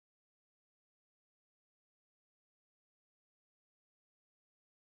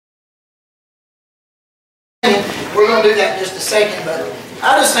We're going to do that in just a second, but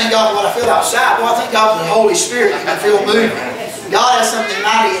I just thank God for what I feel outside. Well, I thank God for the Holy Spirit. You can feel moving. God has something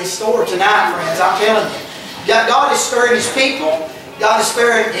mighty in store tonight, friends. I'm telling you. God is stirring His people. God is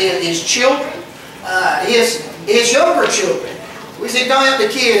stirring His children, His younger children. We see young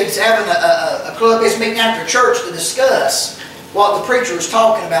kids having a club is meeting after church to discuss what the preacher was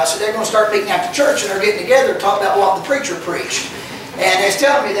talking about. So they're going to start meeting after church and they're getting together to talk about what the preacher preached. And they was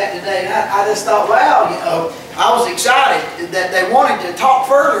telling me that today, and I just thought, wow, you know, I was excited that they wanted to talk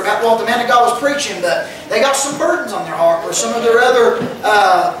further about what the man of God was preaching, but they got some burdens on their heart for some of their other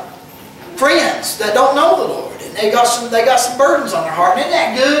friends that don't know the Lord, and they got some burdens on their heart. And isn't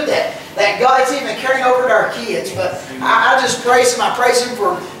that good that God is even carrying over to our kids? But I just praise Him. I praise Him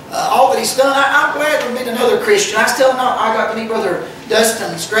for all that He's done. I'm glad to meet another Christian. I still know I got to meet Brother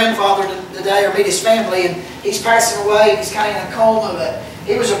Dustin's grandfather today, or meet his family, and he's passing away. He's kind of in a coma, but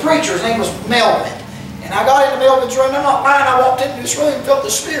he was a preacher. His name was Melvin. And I got into Melvin's room. I'm not lying. I walked into this room and felt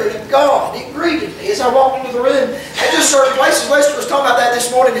the Spirit of God. He greeted me as I walked into the room. At just certain places, Lester was talking about that this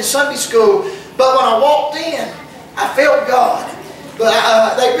morning in Sunday school. But when I walked in, I felt God.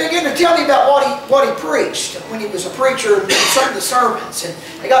 But they began to tell me about what he preached when he was a preacher in some of the sermons. And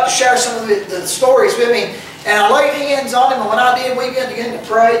they got to share some of the stories with me. And I laid hands on him, and when I did, we began to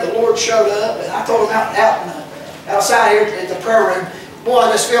pray. The Lord showed up, and I told him outside here at the prayer room, boy,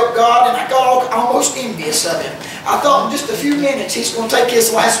 I just felt God, and I got almost envious of him. I thought in just a few minutes he's going to take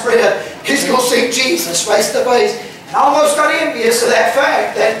his last breath. He's going to see Jesus face to face. And I almost got envious of that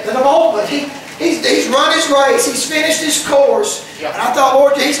fact that in a moment he's run his race, he's finished his course. And I thought,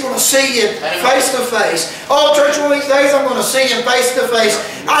 Lord, he's going to see you face to face. Oh, church, one of these days I'm going to see him face to face.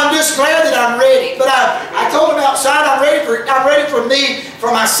 I'm just glad that I'm ready. But I told him outside, I'm ready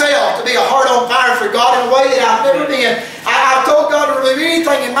for myself to be a heart on fire for God in a way that I've never been. I told God to remove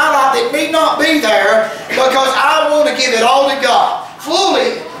anything in my life that need not be there, because I want to give it all to God.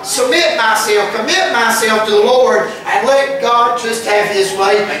 Fully submit myself, commit myself to the Lord, and let God just have His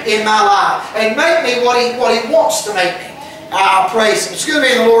way in my life. And make me what He wants to make me. I praise Him. It's good to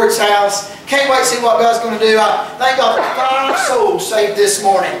be in the Lord's house. Can't wait to see what God's going to do. I thank God for 5 souls saved this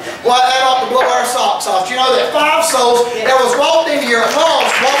morning. Well, that ought to blow our socks off. You know that 5 souls that was walked in here,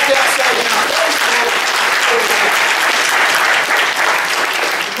 lost, walked out saved.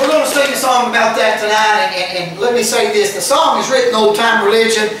 We're going to sing a song about that tonight, and let me say this. The song is written old-time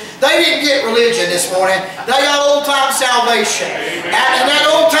religion. They didn't get religion this morning. They got old-time salvation. And that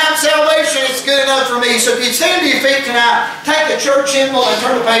old-time salvation is good enough for me. So if you stand to your feet tonight, take the church hymnal and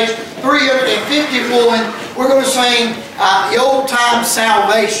turn to page 351. We're going to sing the old-time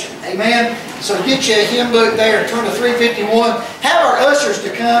salvation. Amen? So get you a hymn book there and turn to 351. Have our ushers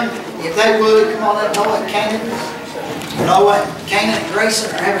to come, if they would. Come on up, Noah and Canaan. Noah, Canaan, and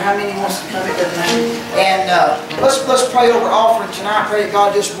Grayson, or how many wants to come, it doesn't matter. And let's pray over offering tonight. Pray that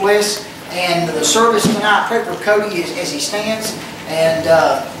God just bless. And the service tonight, pray for Cody as he stands. And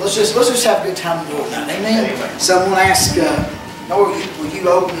let's just have a good time in the Lord tonight. Amen. So I'm going to ask Noah, will you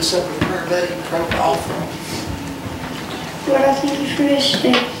open this up with prayer, buddy, and pray for the offering? Lord, I thank you for this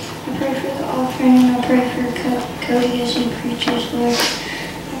day. I pray for the offering, and I pray for Cody as he preaches, Lord. I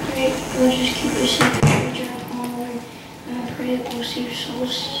pray, Lord, just keep us in the I pray that we'll see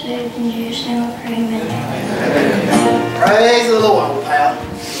souls saved in Jesus' name. I pray, amen. Praise the Lord, pal.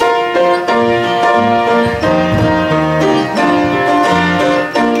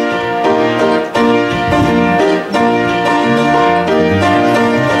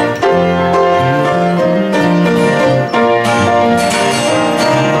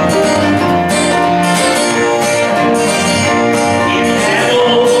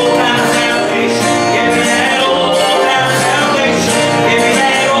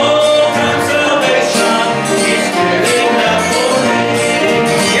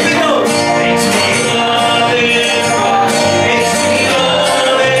 Here we go.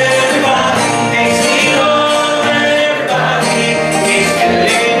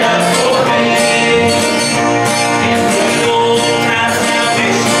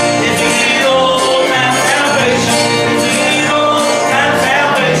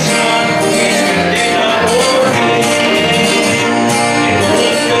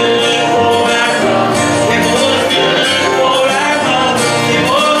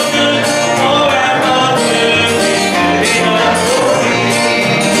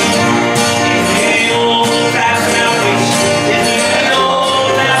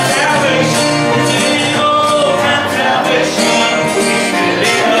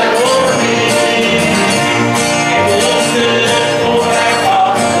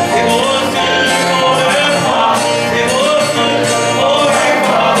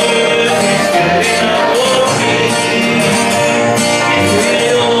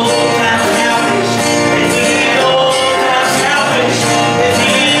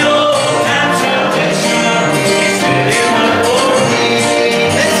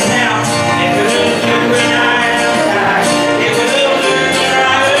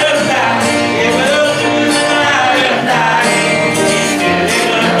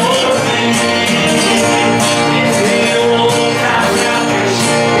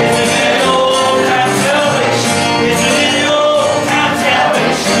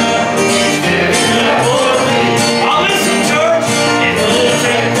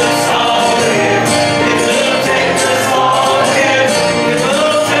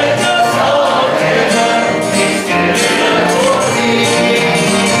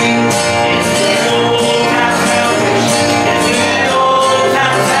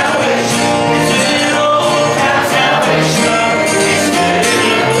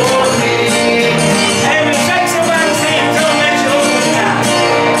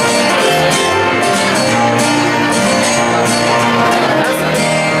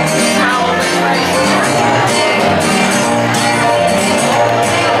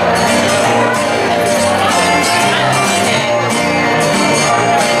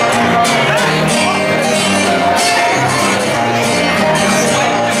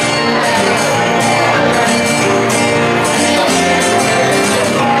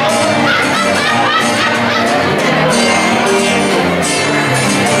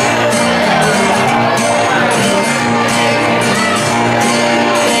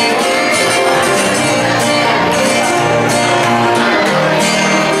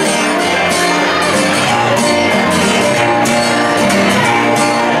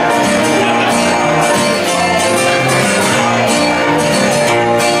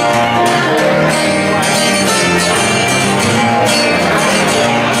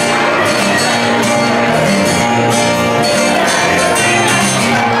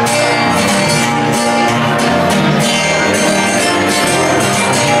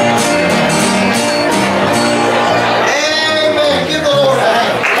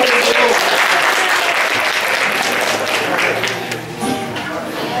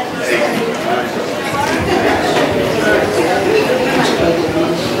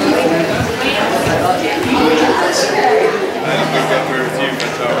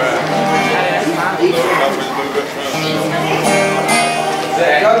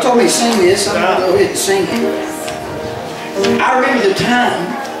 go ahead and sing it. I remember the time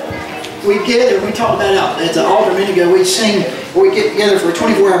we'd gather, we talked about it at the altar a minute ago, we'd sing, we'd get together for a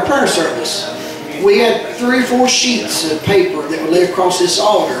 24-hour prayer service. We had 3 or 4 sheets of paper that would lay across this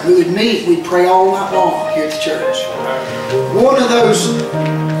altar. We would meet, we'd pray all night long here at the church. One of those,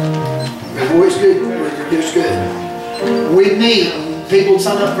 the voice good, it's good. We'd meet, and people would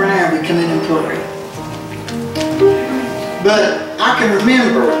sign up for an hour, we'd come in and pray. But I can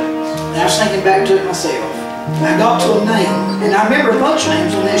remember, and I was thinking back to it myself, I got to a name, and I remember a bunch of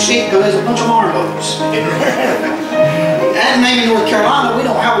names on that sheet because there's a bunch of Marlows. That name in North Carolina, we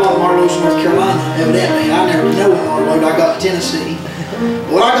don't have a lot of Marlows in North Carolina, evidently. I never know a Marlow, I got to Tennessee.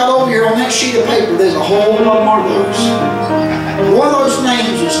 When I got over here on that sheet of paper, there's a whole lot of Marlows. One of those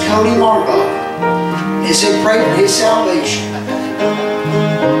names was Cody Marlow. It said pray for his salvation.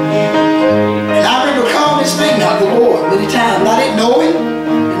 And I remember calling his name out, the Lord, many times. I didn't know him,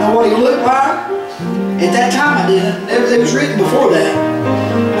 didn't know what he looked like. At that time I didn't. It was written before that.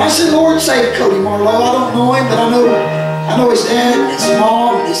 I said, Lord, save Cody Marlow. I don't know him, but I know his dad, and his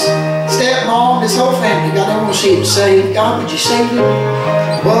mom, and his stepmom, his whole family. God, I want to see him saved. God, would you save him?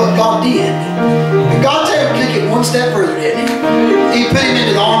 Well, God did. And God took it one step further, didn't he? He put him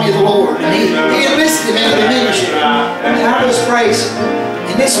into the army of the Lord, and he enlisted him into the ministry. And I just praise him.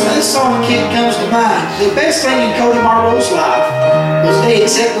 And this song comes to mind. The best thing in Cody Marlow's life was the day he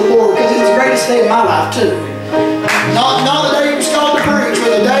accepted the Lord, because it was the greatest day of my life too. Not the day he was called to preach,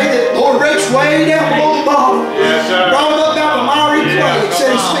 but the day that the Lord reached way down below the bottom, brought him up out of the miry clay, and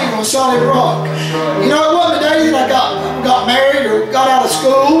set his feet on a solid rock. You know, it wasn't the day that I got married or got out of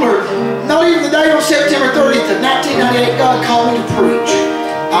school, or not even the day on September 30th of 1998 God called me to preach.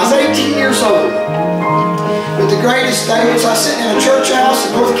 I was 18 years old. But the greatest day was I sitting in a church house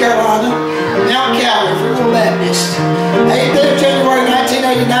in North Carolina, Mount Calvary, Free Will Baptist. 8th day of January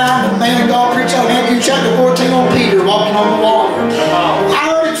 1989, the man of God preached out of Matthew chapter 14 on Peter walking on the water.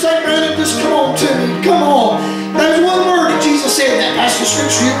 I heard him say, Brandon, just come on to me, come on. There's one word that Jesus said in that passage of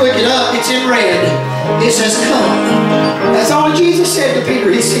scripture, you look it up, it's in red. It says, come. That's all Jesus said to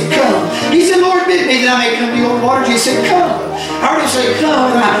Peter. He said, come. He said, Lord, bid me that I may come to you on the water. Jesus said, come. I heard him say,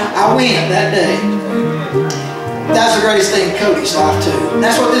 come, and I went that day. That's the greatest thing in Cody's life too. And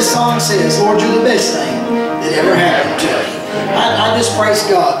that's what this song says. Lord, you're the best thing that ever happened to me. I just praise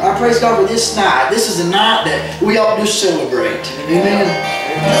God. I praise God for this night. This is a night that we ought to celebrate. Amen.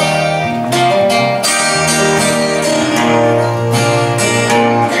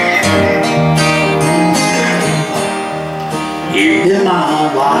 You've been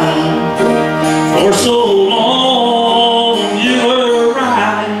my life for so long. You were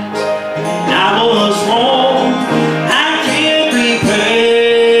right, and I was wrong. I can't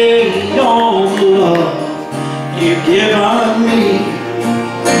repay all the love you've given me.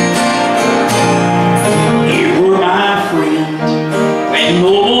 You were my friend when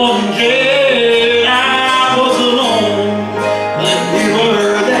no one cared. I was alone, but you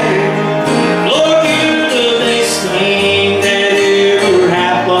were there. Lord, you're the best thing that ever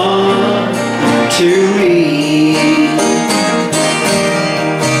happened to me.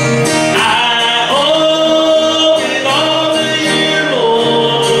 I owe it all to you,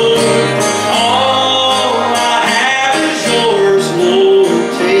 Lord. All I have is yours, Lord.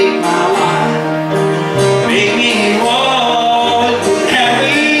 Take my life, make me what would have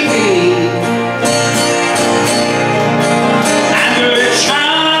me be. I'm your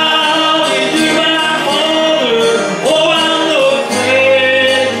child, and you're my father. Oh, I'm the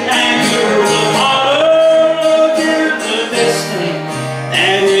friend, and you're the father. You're the best thing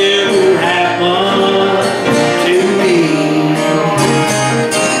that ever happened to me.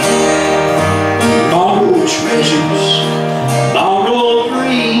 Borrowed treasures, borrowed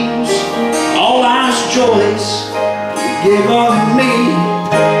dreams, all life's joys you give unto me.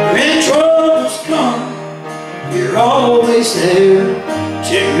 When troubles come, you're always there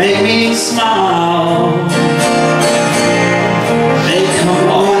to make me smile. They come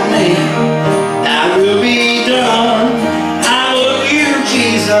on me, thy will be done. I love you,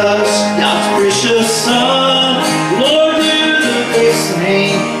 Jesus, God's precious Son. Lord, you're the best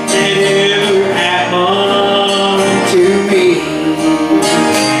thing that ever happened to me.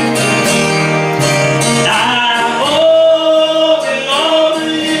 I owe it all to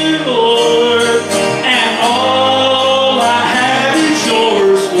you, Lord, and all I have is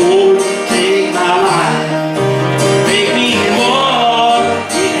yours, Lord. Take my life, make me what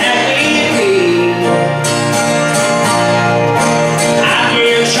you'd have me be. I'm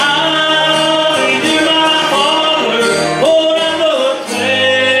your child.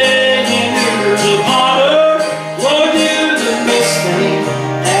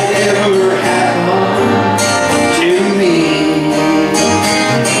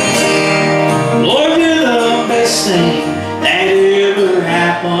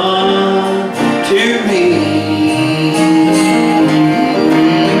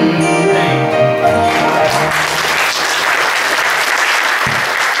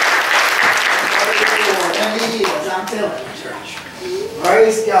 telling you, church.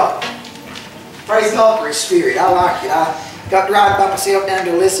 Praise God. Praise God for His Spirit. I like it. I got to ride by myself down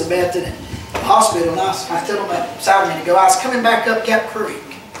to Elizabeth and the hospital, and I was telling them beside me to go. I was coming back up Cap Creek.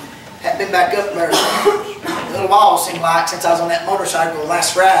 Hadn't been back up there a little while, seemed like, since I was on that motorcycle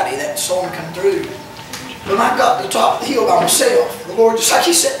last Friday. That storm come through. When I got to the top of the hill by myself, the Lord just like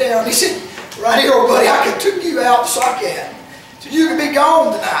He sat down, He said, right here, old buddy, I could took you out so I can. So you can be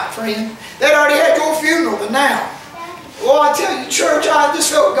gone tonight, friend. They'd already had your funeral, but now. Well, I tell you, church, I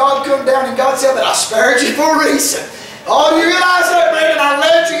just felt God come down and God said that I spared you for a reason. Oh, do you realize that, man? I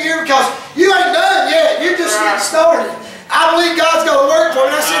left you here because you ain't done yet. You're just getting started. I believe God's got to work for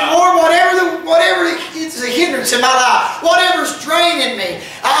me. And I said, Lord, whatever is a hindrance in my life, whatever's draining me,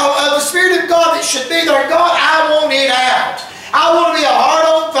 the Spirit of God that should be there, God, I want it out. I want to be a heart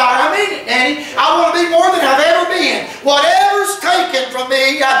on fire. I mean it, Danny. I want to be more than I've ever been. Whatever's taken from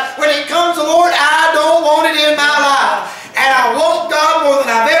me, when it comes to the Lord, I don't want it in my life. And I want God more than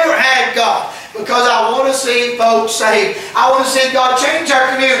I've ever had God. Because I want to see folks saved. I want to see God change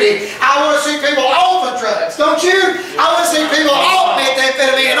our community. I want to see people off the drugs, don't you? I want to see people off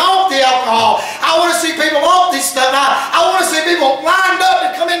methamphetamine and off the alcohol. I want to see people off this stuff. I want to see people lined up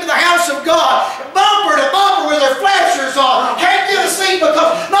to come into the house of God, bumper to bumper with their flashers on. Can't get a seat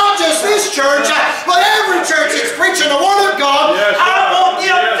because not just this church, but every church that's preaching the Word of God. I want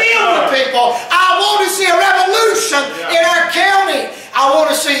them filled with people. I want to see a revolution in our county. I want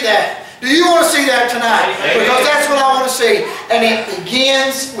to see that. Do you want to see that tonight? Because that's what I want to see. And it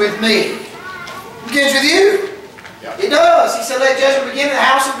begins with me. It begins with you. It does. He said, let judgment begin in the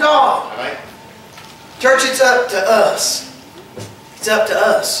house of God. Church, it's up to us. It's up to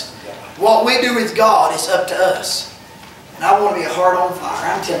us. What we do with God is up to us. And I want to be a heart on fire.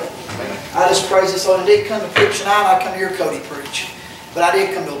 I'm telling you. I just praise this Lord. I didn't come to preach tonight. I come to hear Cody preach. But I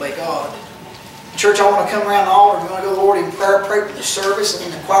did come to obey God. Church, I want to come around the altar. We're going to go to the Lord in prayer, pray for the service, and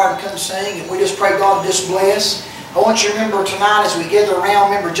then the choir can come sing. And we just pray God to just bless. I want you to remember tonight as we gather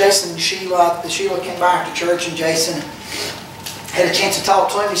around, remember Jason and Sheila. Sheila came by after church, and Jason had a chance to talk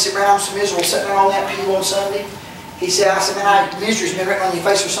to him. He said, "Man, I'm so miserable sitting there on that pew on Sunday." He said, I said, "Man, misery's been written on your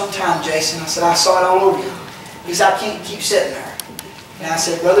face for some time, Jason." I said, "I saw it all over you." He said, "I can't keep sitting there." And I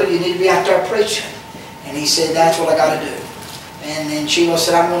said, "Brother, you need to be out there preaching." And he said, "That's what I got to do." And then Sheila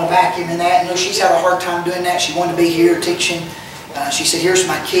said, "I'm going to back him in that." You know, she's had a hard time doing that. She wanted to be here teaching. She said, "Here's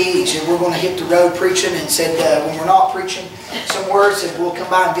my key." He said, "We're going to hit the road preaching." And said, when we're not preaching somewhere, said, "We'll come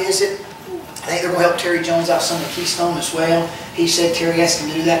by and visit." I think they're going to help Terry Jones out some of the Keystone as well. He said Terry asked him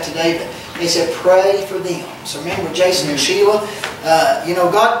to do that today. But they said, pray for them. So remember, Jason and Sheila, you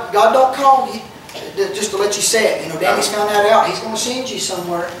know, God don't call you just to let you say it. You know, Danny's found that out. He's going to send you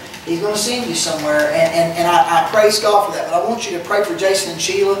somewhere. He's going to send you somewhere, and I praise God for that. But I want you to pray for Jason and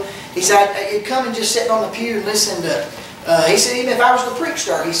Sheila. He said, you'd come and just sit on the pew and listen to, he said, even if I was the preach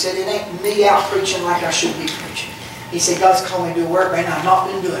star, he said, it ain't me out preaching like I should be preaching. He said, God's called me to do work, man, I've not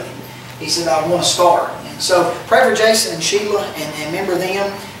been doing it. He said, I want to start. And so pray for Jason and Sheila, and remember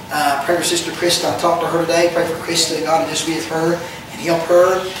them. Pray for Sister Krista. I talked to her today. Pray for Krista, God will just be with her and help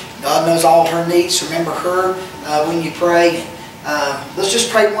her. God knows all her needs, so remember her when you pray. Let's just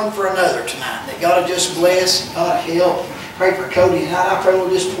pray one for another tonight. That God will just bless, God help. Pray for Cody tonight. I pray we'll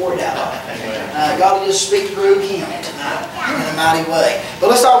just pour it out on him. God will just speak through him tonight in a mighty way. But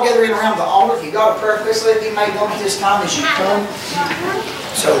let's all gather in around the altar. If you got a prayer request, let it be made known at this time as you come.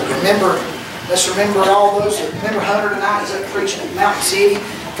 So remember, let's remember all those. Remember Hunter tonight is up preaching at Mountain City.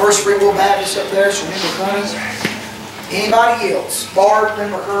 First Free Will Baptist up there. So remember Hunter. Anybody else? Barb,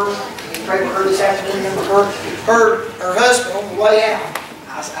 remember her. Pray for her this afternoon. Remember her husband on the way out.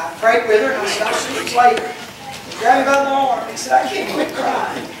 I prayed with her and I said, I'll see you later. He grabbed me by the arm. He said, I can't quit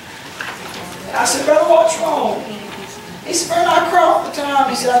crying. And I said, Brother, what's wrong? He said, Brother, I cry all the time.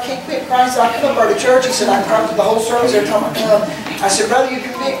 He said, I can't quit crying. He said, I come up to church. He said, I cry through the whole service every time I come. I said, Brother, you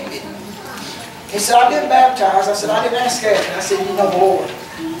convict me. He said, I've been baptized. I said, I didn't ask that. And I said, you know the Lord.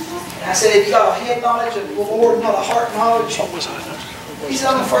 And I said, if you got a head knowledge of the Lord, not a heart knowledge. He said,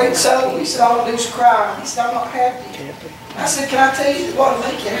 I'm afraid so. He said, all I do is cry. He said, I'm not happy. I said, can I tell you what will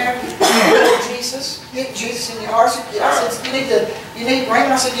make you happy? Jesus. Get Jesus in your heart. I said, you need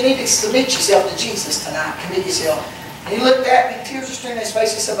Raymond. I said, you need to submit yourself to Jesus tonight. Commit yourself. And he looked at me, tears were streaming in his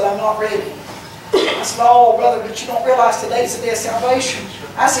face. He said, but I'm not ready. I said, oh, brother, but you don't realize today's the day of salvation.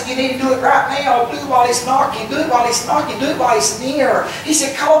 I said, you need to do it right now. Do it while he's knocking. Do it while he's knocking. Do it while he's near. He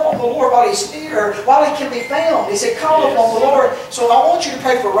said, call upon the Lord while he's near, while he can be found. He said, call upon the Lord. So I want you to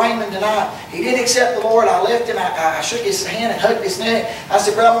pray for Raymond tonight. He didn't accept the Lord. I left him. I shook his hand and hugged his neck. I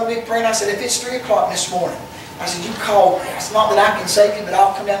said, brother, I'm going to be praying. I said, if it's 3 o'clock this morning, I said, you call me. It's not that I can save you, but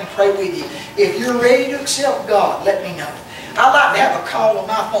I'll come down and pray with you. If you're ready to accept God, let me know. I'd like to have a call on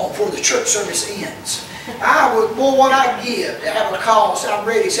my phone before the church service ends. I would, boy, what I'd give to have a call and say, I'm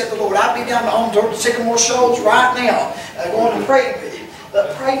ready to accept the Lord. I'd be down the home door to Sycamore Shoals right now, going to pray with you.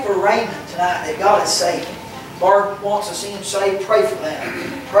 But pray for Raymond tonight that God is saving. Barb wants to see him saved. Pray for that.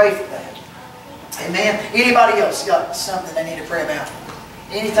 Pray for that. Amen. Anybody else got something they need to pray about?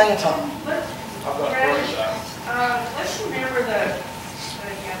 Anything at all? Let's remember the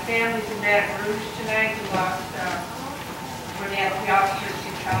families in Baton Rouge tonight who lost when they had the officers who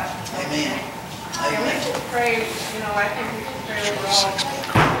shot. Amen. And we should pray, I think we should pray over all,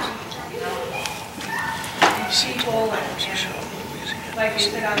 these people and like you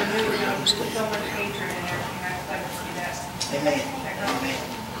said on the news, there's so much hatred and everything. I'd like to see that. Amen. Amen.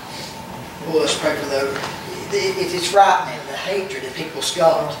 Well, let's pray for those. It's frightening, the hatred that people's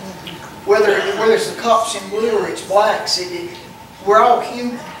got. Whether it's the cops in blue or it's blacks, we're all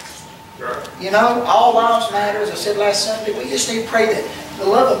human. All lives matter. As I said last Sunday, we just need to pray that the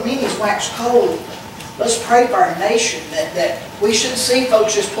love of many is waxed cold. Let's pray for our nation that we shouldn't see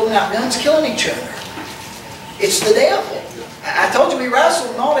folks just pulling out guns, killing each other. It's the devil. I told you we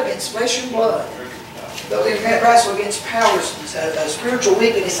wrestle not against flesh and blood, but we wrestle against powers of spiritual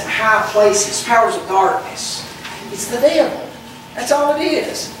wickedness in high places, powers of darkness. It's the devil. That's all it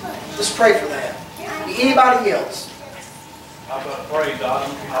is. Let's pray for that. Anybody else? I've prayed, God.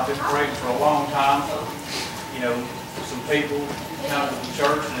 I've been praying for a long time. Some people come to the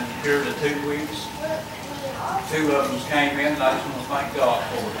church, and here in the 2 weeks, 2 of them came in, and I just want to thank God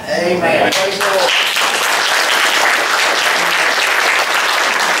for it. Amen. Praise the Lord.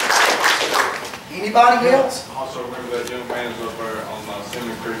 Anybody else? Also remember that young man was up there on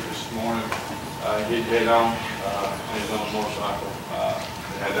Cinnamon Creek this morning. He hit head on, and he's on a motorcycle.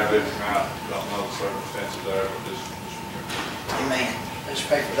 They had their living out. Don't know the circumstances there, but just Amen. Let's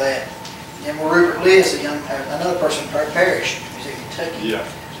pray for that. And then Rupert Liz, another person from our parish, who's in Kentucky. yeah.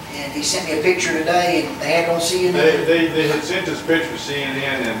 And he sent me a picture today, and they had on CNN. They had sent this picture to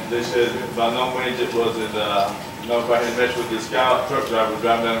CNN, and they said by no means it wasn't. Nobody had messed with this guy, truck driver,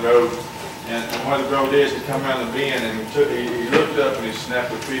 driving down the road. And where the road is, he come around the bend, and he looked up and he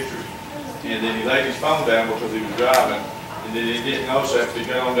snapped a picture. And then he laid his phone down because he was driving. And then he didn't notice after he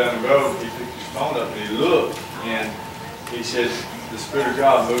got on down the road, he picked his phone up and he looked. And he said the Spirit of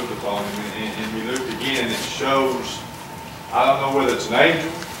God moved upon him. And he looked again, and it shows, I don't know whether it's an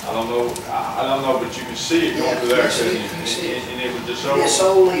angel. I don't know, but you can see it going through there. And it was just so. Yeah,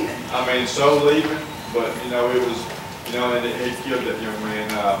 soul leaving. I mean, soul leaving. But, it was, and it killed that young man.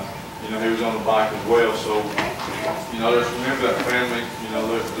 He was on the bike as well, so, let's remember that family.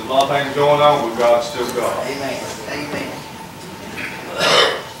 There's a lot of things going on, but God's still God. Amen. Amen.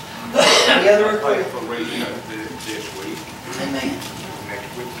 Any other request? For raising up this week. Amen. Next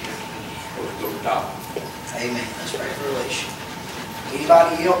week, we'll go top. Amen. Let's pray for relation.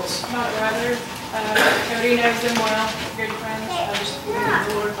 Anybody else? My brother, Cody knows him well, good friends. I just pray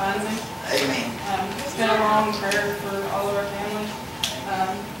the Lord finds him. Amen. It's been a long prayer for all of our family.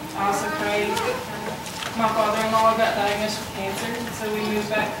 I also prayed. My father-in-law got diagnosed with cancer, so we moved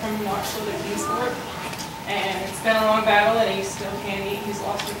back from Knoxville to Kingsport. And it's been a long battle, and he still can't eat. He's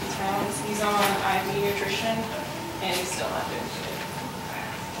lost 50 pounds. He's on IV nutrition, and he's still not doing good.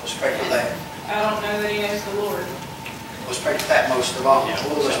 Let's pray for that. I don't know that he knows the Lord. Let's pray for that most of all. Let's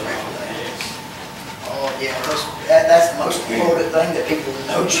pray for that. Oh, yeah. That's the most important thing, that people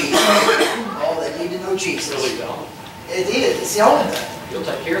know Jesus. Oh, they need to know Jesus. Really don't. It is. It's the only thing. You'll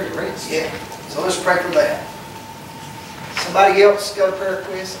take care of the rest. Yeah. So let's pray for that. Somebody else got a prayer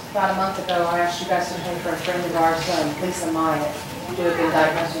request? About a month ago, I asked you guys to pray for a friend of ours, Lisa Myatt, who had been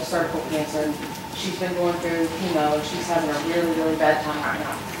diagnosed with cervical cancer. She's been going through chemo, and she's having a really, really bad time right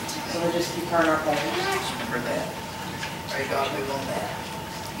now. So we'll just keep her in our prayers. Remember that. Pray God move on that.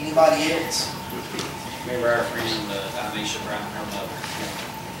 Anybody else? Remember our friend Anisha Brown, her mother.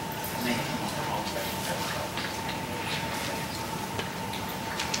 Amen.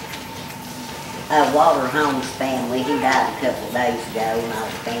 Walter Holmes' family, he died a couple of days ago, and I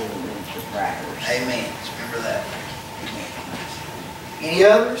was standing with for prayers. Amen. Let's remember that. Amen. Any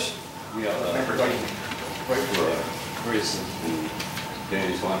others? Yeah, remember pray for Chris and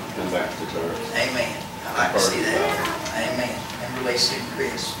Danny's wife to come back to church. Amen. I like to see that. Amen. Remember Lacey and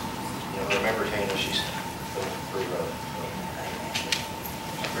Chris. Remember Tina, she's pretty rough. Amen.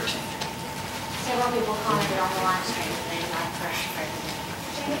 Remember Tina. Several people commented on the live stream today about fresh president.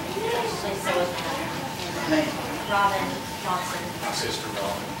 Lisa was Amen. Robin Johnson. My sister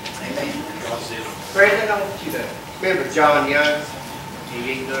Robin. Amen. Brandon, I want you to remember John Young.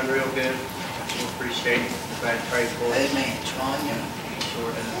 He's doing real good. I appreciate it. glad to pray for it. Amen. Tanya.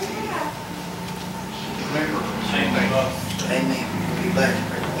 Lord, Remember, same thing. amen. We'll be glad to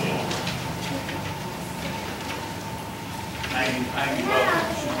pray for you. Amy Buck,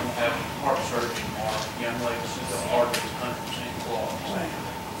 she's gonna have heart surgery tomorrow. Young lady, she's got heart that's 100% clogged.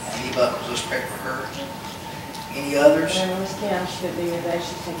 Amy Buckles, let's pray for her. Any others? And Miss Kim, she could be today,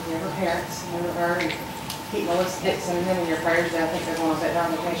 she's taking care of her parents, remember her, and keep Melissa Dixon and them in your prayers. I think they're going on that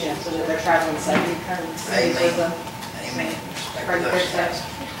vacation, so that they're traveling safely, kind of see with them. Amen. Pray for their steps.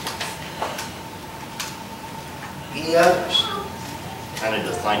 Any others? I need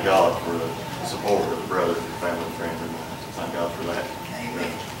to thank God for the support of the brothers and family and friends, and thank God for that. Amen.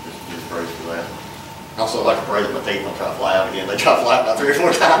 Just praise for that. Also, I'd like to praise my teeth. I'll try to fly out again. They tried to fly out about 3 or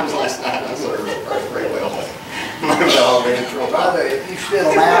 4 times last night. I served it pretty well. Maybe I'll be in trouble. Brother, if you spit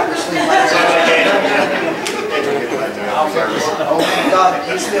them out, just leave them Oh, my God,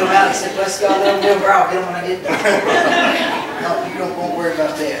 he spit them out. He said, bless God, let them live, or I'll get them when I get done. No, you won't worry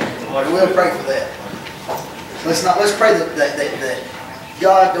about that. We'll pray for that. Let's pray that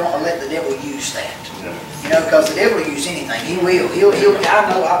God don't let the devil use that. You know, because the devil will use anything. He will. I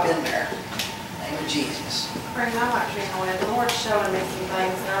know, I've been there. In the name of Jesus. Friend, I like being aware. The Lord's showing me some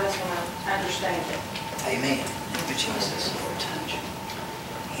things, and I just want to understand it. Amen. In the name of Jesus. Lord, touch.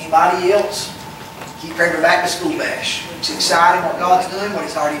 Anybody else? Keep praying back to school bash. It's exciting what God's doing, what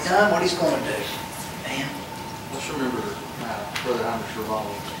He's already done, what He's going to do. Man. Let's remember Brother Hunter's revival.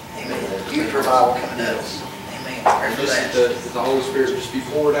 Amen. Youth revival coming up. Amen. Pray for that. The Holy Spirit just be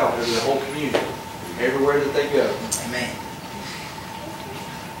poured out over the whole community, everywhere that they go. Amen.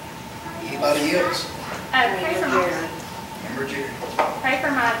 Anybody else? Remember Jerry. Pray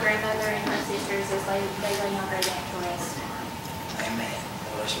for my grandmother and her sisters as they lay on her neck to rest. Amen.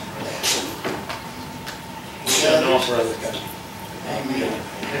 Let's remember that. Amen.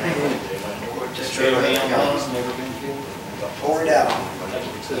 Lord, just pray for God. Pour it out.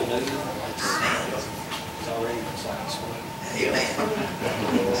 Amen.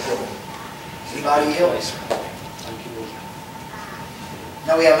 Anybody else?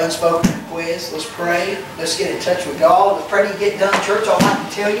 Now we have unspoken requests. Let's pray. Let's get in touch with God. Let's pray to get done, church. All I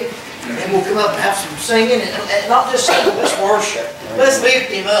can tell you. And then we'll come up and have some singing. And not just singing, let's worship. Let's lift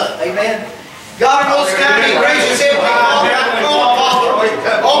Him up. Amen. God, most kind and gracious Heavenly Father, I call Father.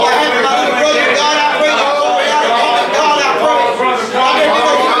 Oh, I have my little brother. God, I pray you pour out upon him. God, I pray. I beg you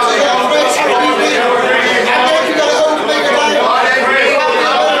to use his own grace to be with him. I beg you to hold him in your life.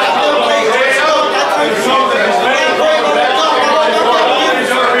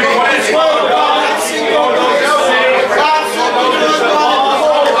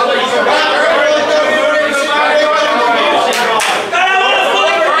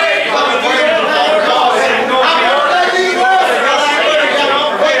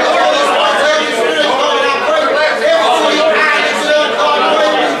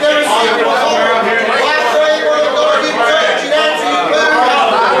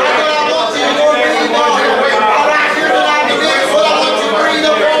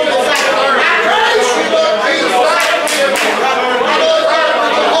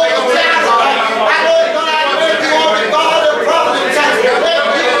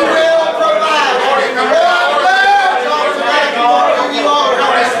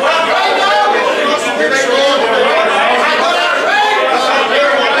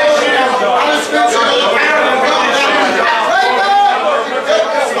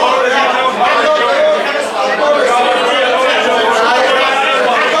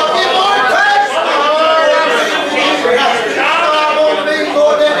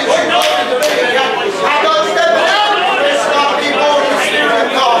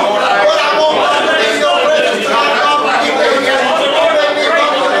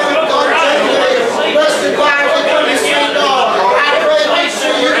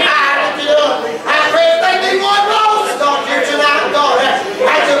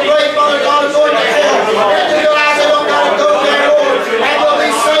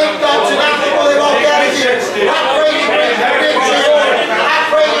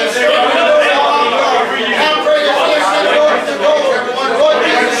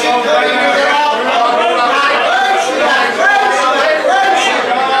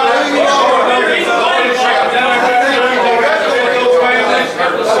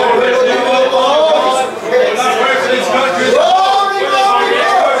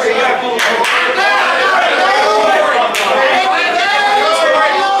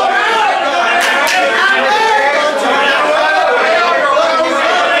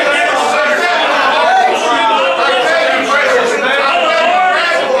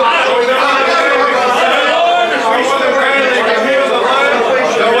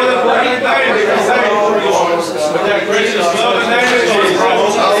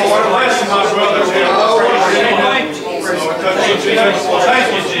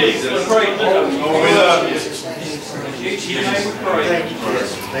 Jesus. Praise the Lord, we love you. In Jesus' name we pray.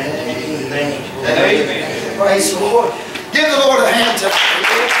 Amen. Praise the Lord. Give the Lord a hand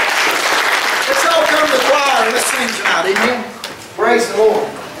tonight. Let's all come to the choir and let's sing tonight. Amen. Praise the Lord.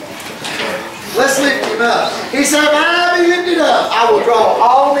 Let's lift him up. He said, if I be lifted up, I will draw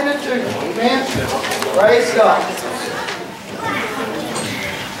all men unto me. Amen. Praise God.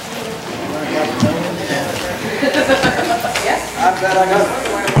 I'm glad I got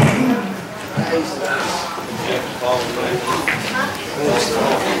it. Praise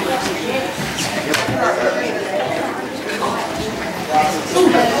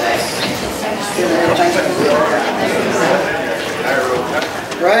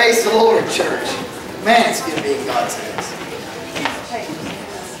Praise the Lord, church. Man, it's good to be in God's hands.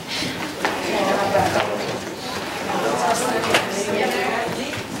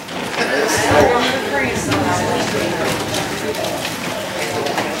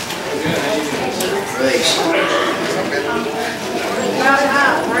 Praise the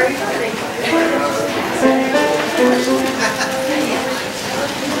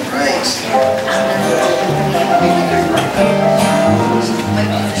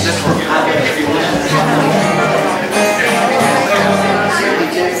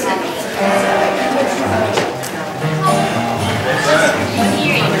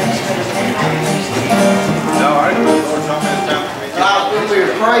When we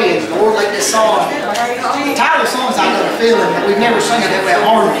were praying, the Lord let this song. The title of the song is I Got a Feeling, but we've never sung it that way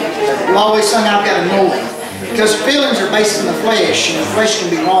harmony. We've always sung I've Got a Knowing. Because feelings are based in the flesh, and the flesh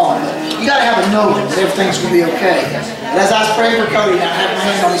can be wrong. But you got to have a knowing that everything's going to be okay. And as I was praying for Cody, and I had my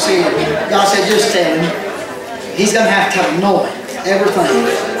hand on his head, God said, just tell him, he's going to have a knowing. Everything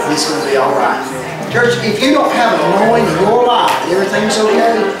is going to be all right. Church, if you don't have a knowing in your life that everything's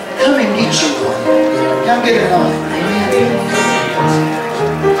okay, come and get you one. Come get a knowing. Amen.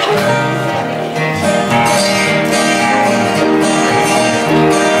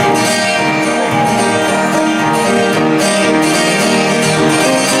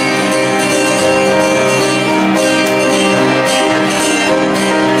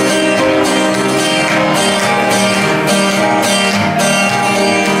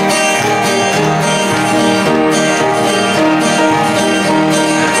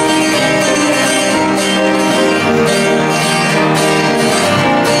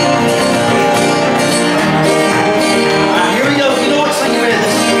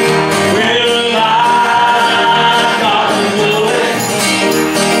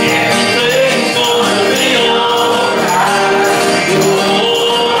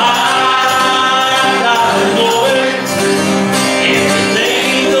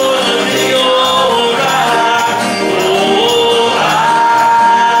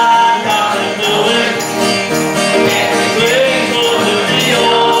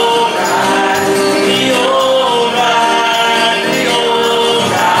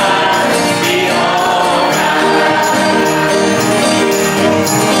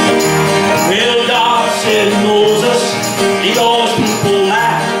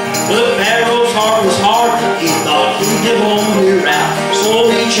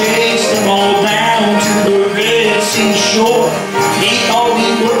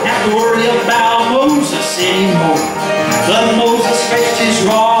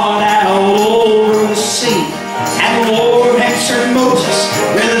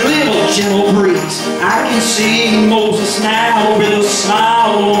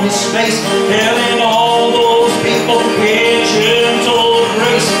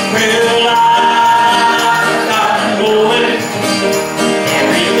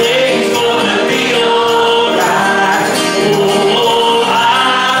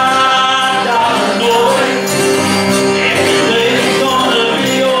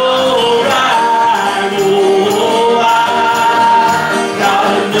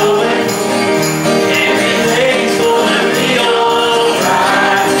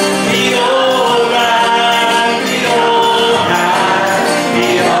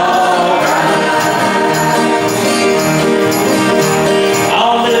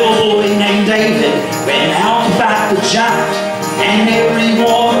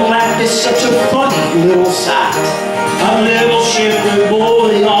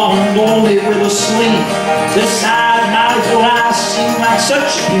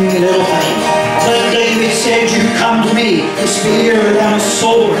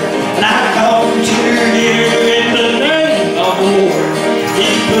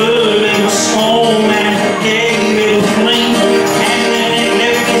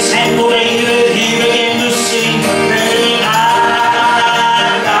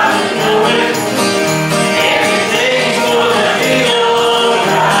 Everything's gonna be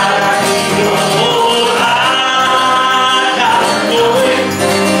alright.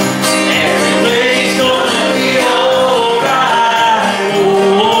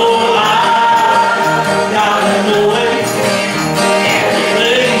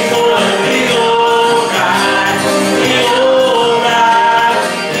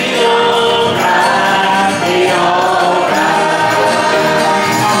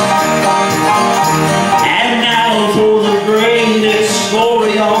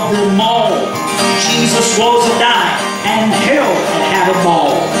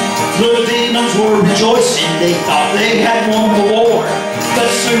 they thought they had won the war, but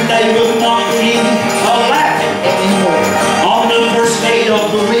soon they would not be laughing anymore. On the first day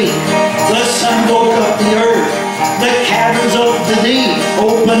of the week, the sun woke up the earth. The caverns of the deep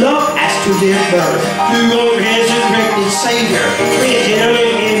opened up as to their birth. To a resurrected Savior, with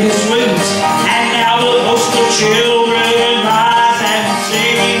healing in his wings. And now the host of children rise and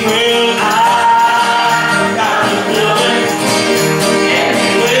sing, well, I got a feeling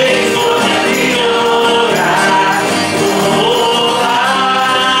everything's gonna be alright. Oh, I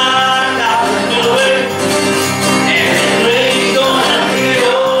got a feeling everything's gonna be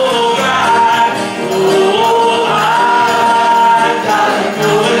alright. Oh, I got a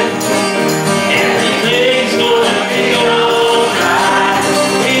feeling everything's gonna be alright.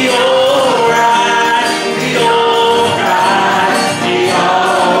 Be alright, be alright, be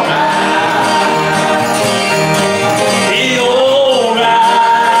alright. Be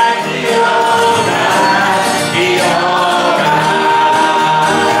alright, be alright, be alright.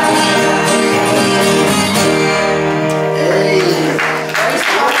 Hey.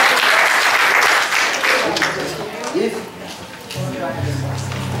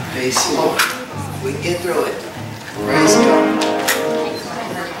 Praise the Lord. We can get through it. Praise God.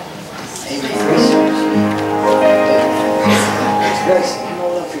 Amen. Grace, come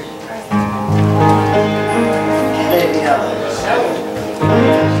on up here. Can't let me out.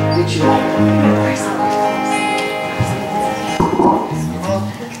 Get you on.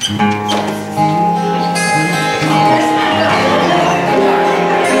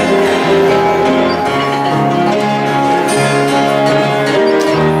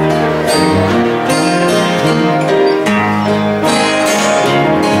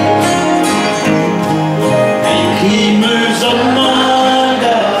 He moves among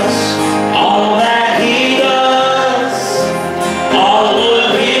us, all that he does, all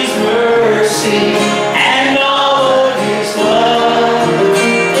of his mercy and all of his love.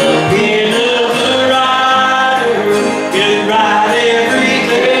 The pen of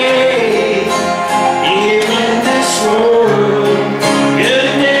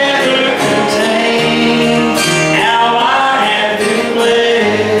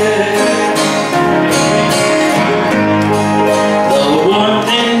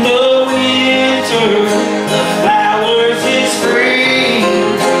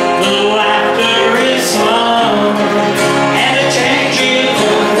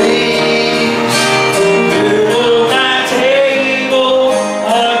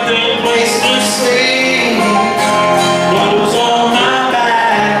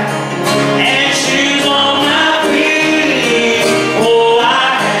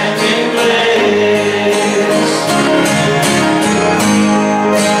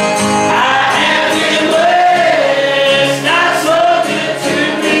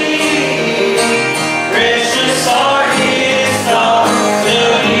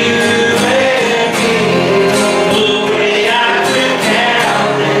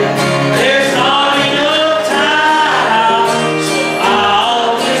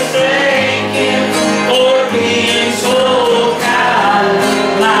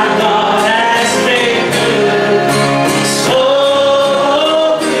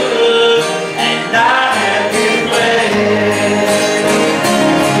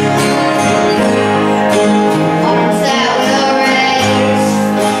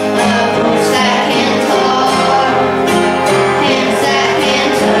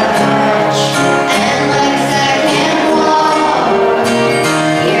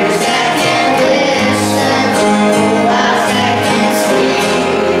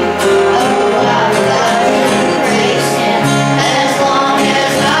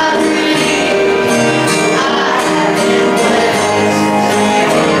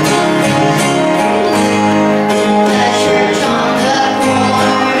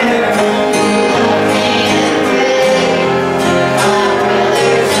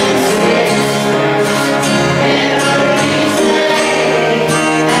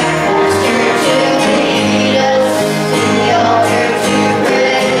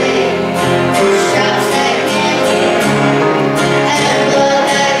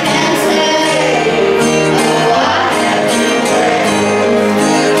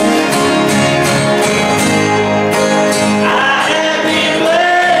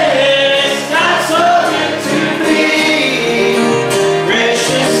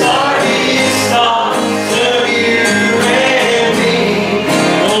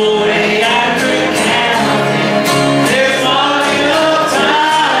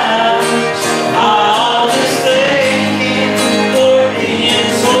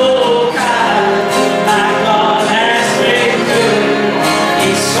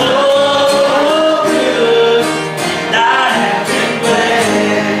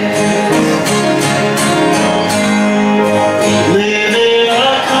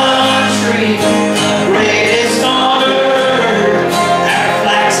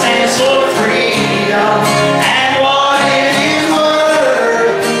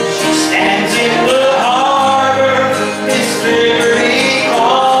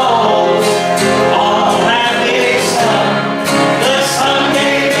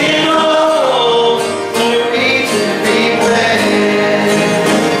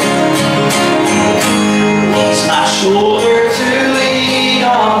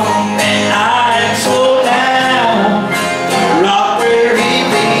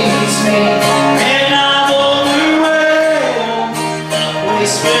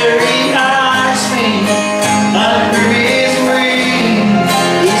voice where He hides me under His wing.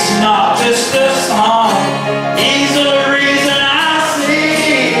 He's not just a song, He's the reason I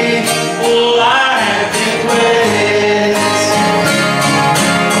sing. Oh, I have been blessed.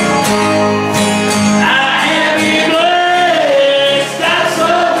 I have been blessed. That's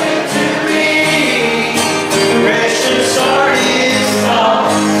so good to me. Precious are His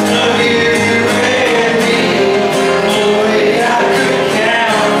thoughts of you and me. No way I could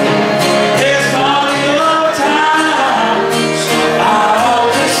count it. There's plenty of time, so I'll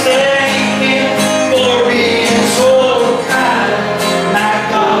just thank Him for being so kind. My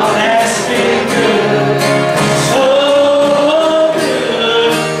God has been good, so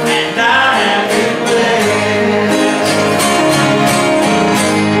good, and I have been blessed.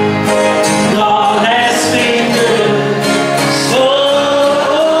 God has been good, so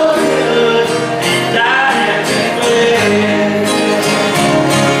good, and I have been blessed.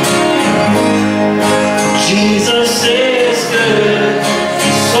 Jesus is good,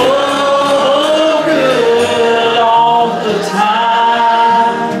 so good all the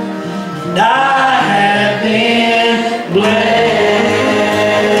time, and I have been blessed.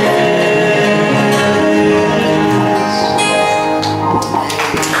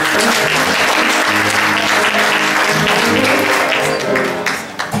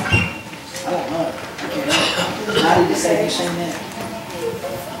 I don't know. How did you say you sing that?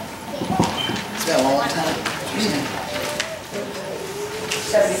 It's been a long time. You sing.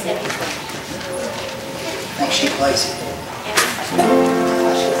 I think she plays it.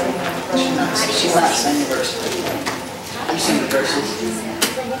 She's not singing the verses. You sing the verses.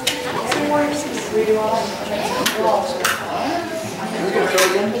 We do all. We're going to throw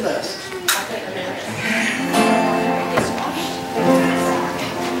you under the bus.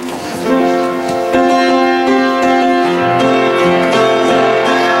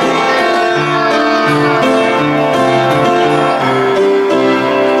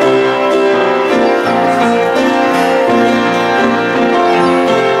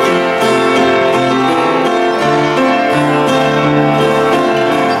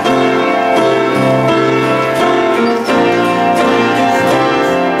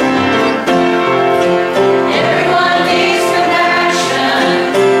 I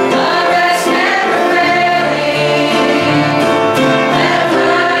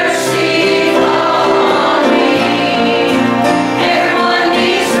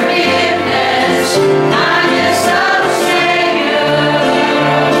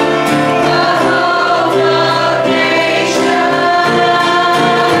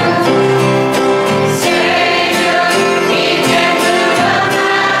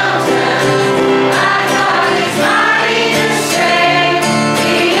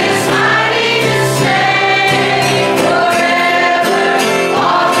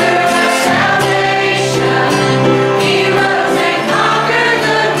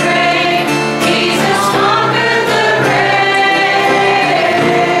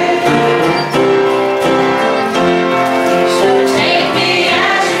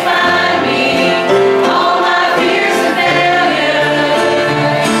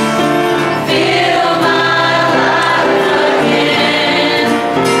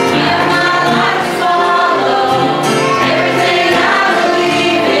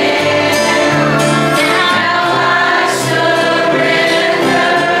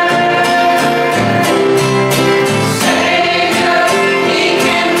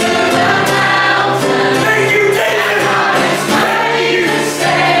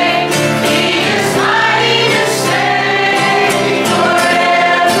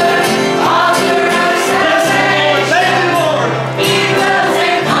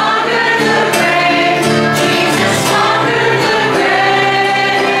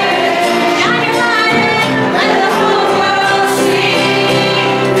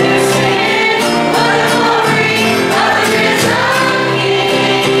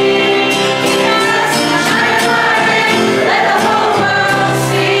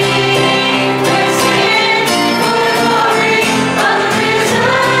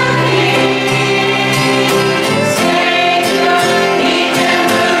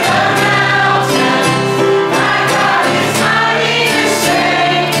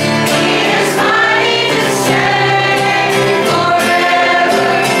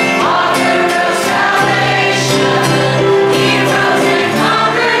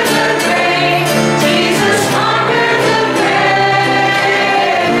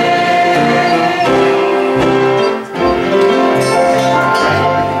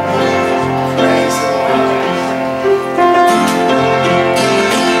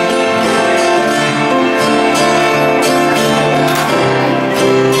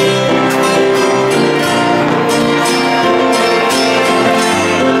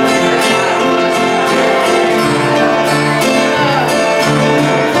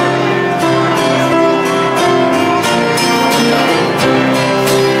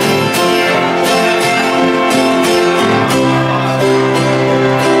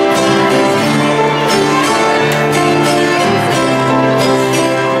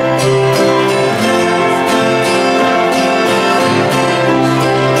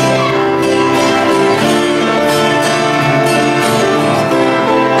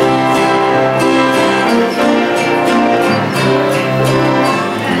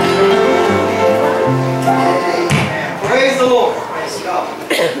God.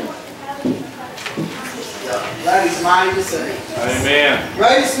 That is mighty to say. Amen.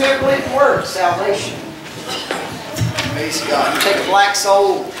 Greatest miracle in the word, salvation. Praise God. You take a black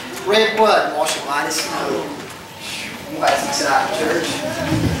soul, red blood, and wash it white as snow. Well, that's exciting, church.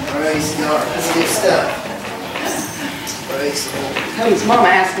 Praise God. That's good stuff. Praise the Lord. Cody's mama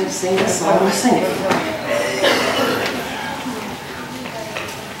asked me to sing this song. I'm going to sing it.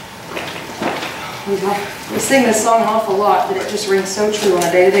 We sing this song an awful lot, but it just rings so true on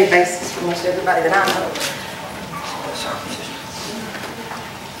a day-to-day basis for most everybody that I know.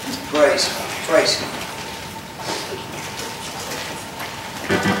 Praise God. Praise God.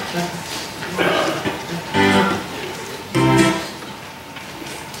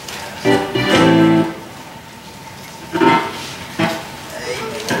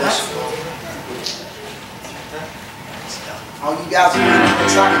 All you guys are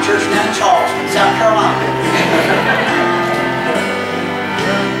looks like a church down in Charleston, South Carolina.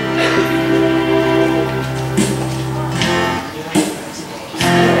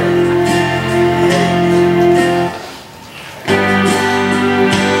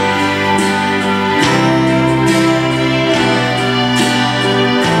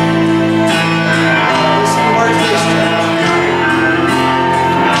 Listen to the words of this church.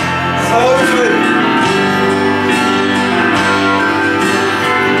 So true.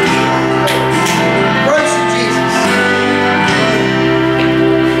 Praise you, Jesus.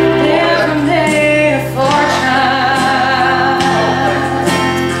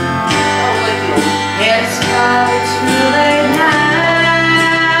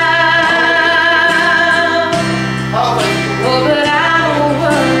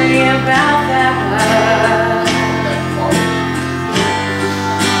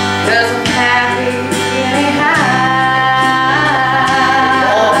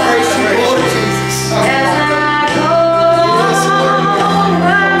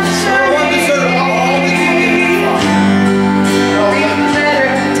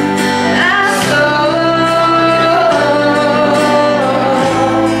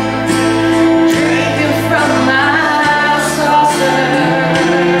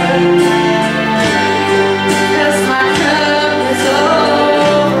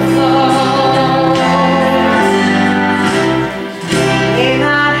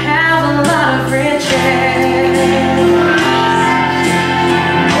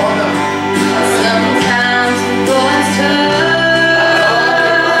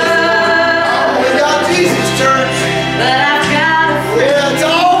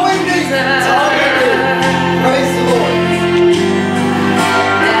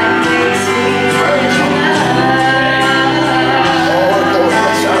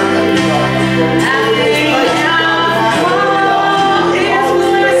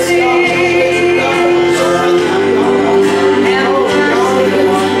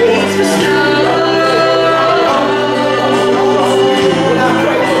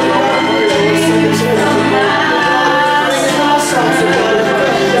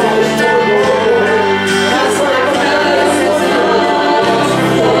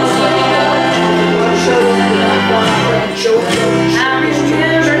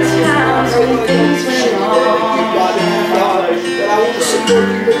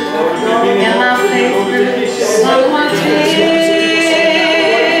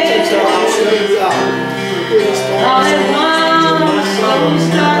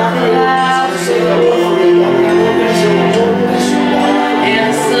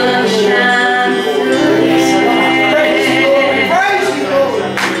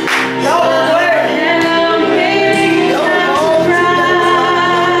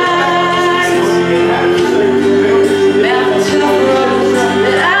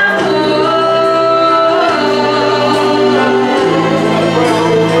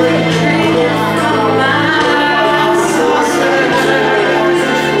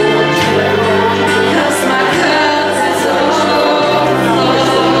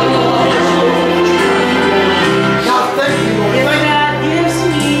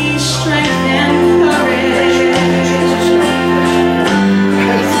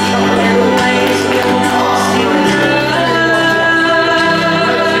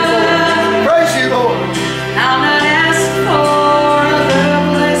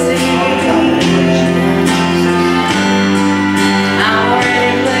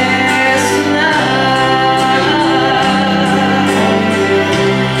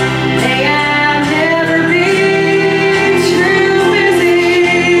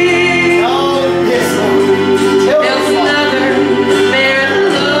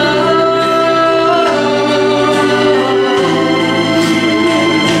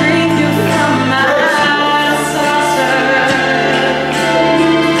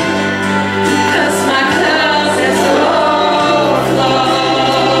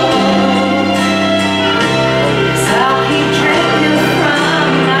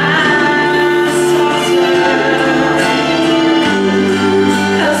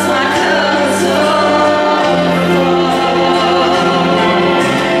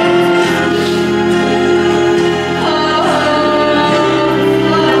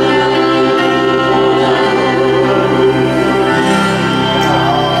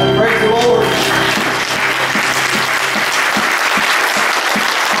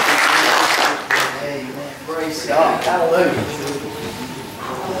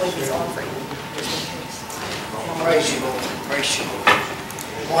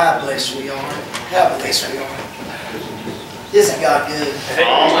 how blessed we are. How blessed we are. Isn't God good?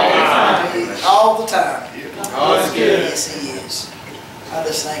 All the time. God's good. Yes, He is. I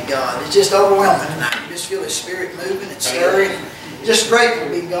just thank God. It's just overwhelming tonight. You just feel His Spirit moving and stirring. Just grateful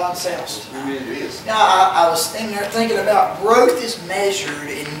to be in God's house tonight. Now, I was sitting there thinking about growth is measured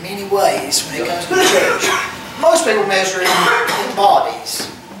in many ways when it comes to the church. Most people measure it in bodies.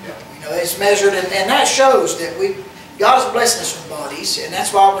 You know, it's measured, and that shows that God is blessing us with bodies, and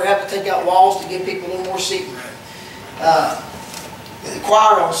that's why we're having to take out walls to give people a little more seating room. The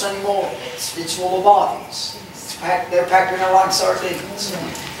choir on Sunday morning, it's full of bodies. They're packed in there like sardines.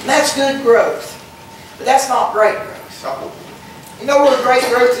 And that's good growth. But that's not great growth. You know where great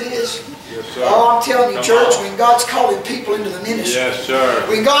growth is? Yes, sir. Oh, I'm telling you, church, when God's calling people into the ministry. Yes, sir.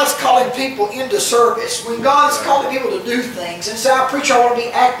 When God's calling people into service. When God's calling people to do things. And say, preacher, I want to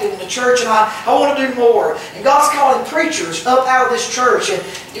be active in the church and I want to do more. And God's calling preachers up out of this church. And,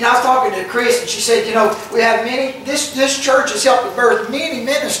 you know, I was talking to Chris and she said, you know, we have this church has helped to birth many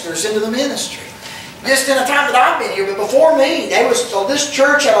ministers into the ministry. Just in the time that I've been here, but before me, this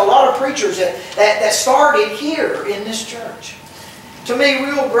church had a lot of preachers that started here in this church. To me,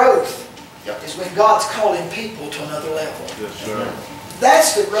 real growth is when God's calling people to another level. Yes, sir.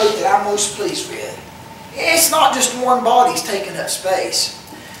 That's the growth that I'm most pleased with. It's not just warm bodies taking up space.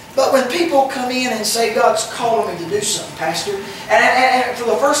 But when people come in and say, God's calling me to do something, Pastor, and for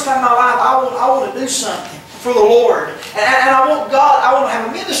the first time in my life, I want to do something for the Lord. And I want to have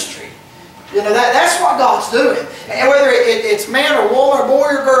a ministry. You know, that's what God's doing. And whether it's man or woman or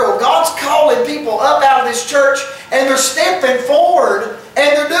boy or girl, God's calling people up out of this church and they're stepping forward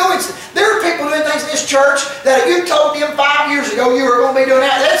and they're doing stuff. There are people doing things in this church that if you told them 5 years ago you were going to be doing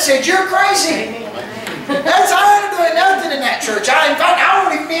that, they said, you're crazy. I ain't doing nothing in that church. In fact, I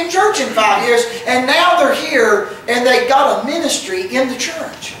won't even be in church in 5 years. And now they're here and they got a ministry in the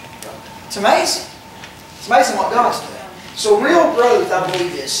church. It's amazing. It's amazing what God's doing. So real growth, I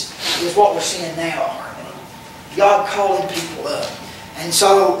believe, is what we're seeing now. God calling people up. And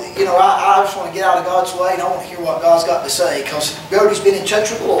so, you know, I just want to get out of God's way and I want to hear what God's got to say, because Cody's been in touch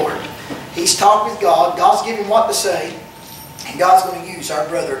with the Lord. He's talked with God. God's given him what to say. And God's going to use our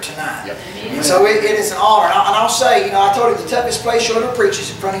brother tonight. Yep. And so it is an honor. And I'll say, you know, I told you the toughest place you'll ever preach is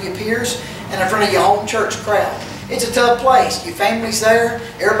in front of your peers and in front of your home church crowd. It's a tough place. Your family's there.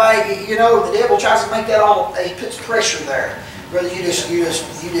 Everybody, you know, the devil tries to make that all, he puts pressure there. Brother, you just do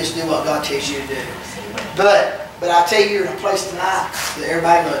what God tells you to do. But I tell you, you're in a place tonight that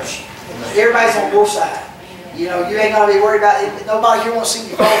everybody loves you. Everybody's on your side. You know, you ain't got to be worried about it. Nobody here wants to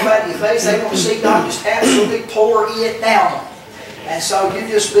see you fall back in your face. They want to see God just absolutely pour it down on you. And so you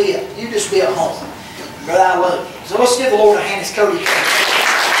just be at home. Brother, I love you. So let's give the Lord a hand as Cody comes.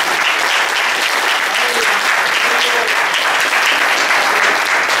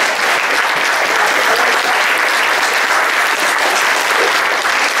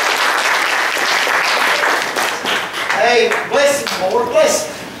 Hey, bless him, Lord,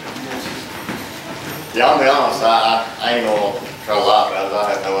 bless him. Yeah, I'll be honest, I ain't going to try to lie about it. I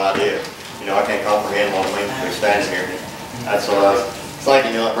have no idea. You know, I can't comprehend what it means to be standing here. That's what I was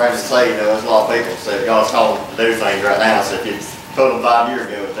thinking, you know, like Brandon said, you know, there's a lot of people that say God's calling them to do things right now. So if you told them 5 years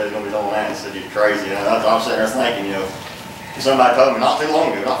ago that they was going to be doing that, and said you're crazy, you know, I'm sitting there thinking, you know, somebody told me not too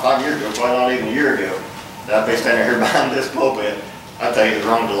long ago, not 5 years ago, probably not even a year ago, that I'd be standing here behind this pulpit. I'd tell you the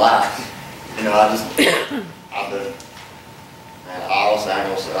wrong to lie. You know, I've been, and I also ain't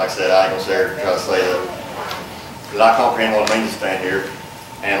gonna say, like I said, I ain't gonna sit here and try to say that I comprehend what it means to stand here.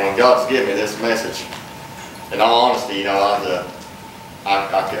 And when God's given me this message, in all honesty, you know, the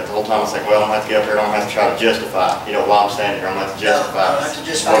whole time I was thinking, well, I'm going to have to get up here and I'm going to have to try to justify, you know, why I'm standing here. I'm going to have to justify what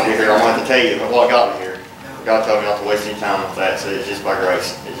I'm here. I'm going to have to tell you what got me here. God told me not to waste any time with that, so it's just by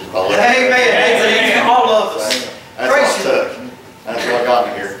grace. It's just by love. Amen. Amen. All of us. That's what it took. That's what got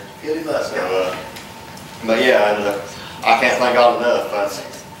me here. So, but yeah, I can't thank God enough.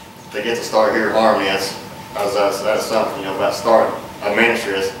 To get to start here at Harmony, that's something, you know, about starting a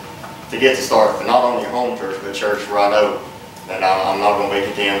ministry is to get to start, but not only your home church, but church where I know that I'm not going to be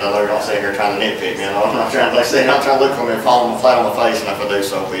condemned. I know you're not sitting here trying to nitpick me. I'm not trying to, like I said, I'm trying to look for me and fall flat on my face, and if I do,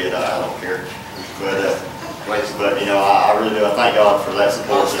 so be it. I don't care. But you know, I really do. I thank God for that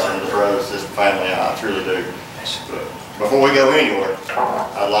support system, the bros, this family. I truly do. But before we go anywhere,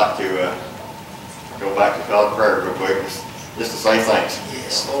 I'd like to go back to God prayer real quick, just to say thanks.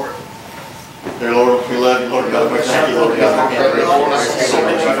 Yes, Lord. Dear Lord, we love you, Lord God. We thank you, Lord God.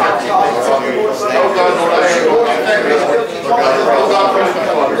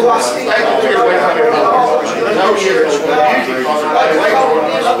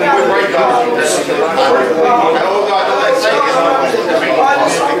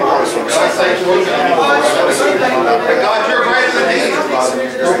 God, you're greater than he.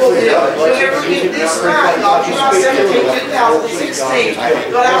 Whoever get this right, God, July 17, 2016.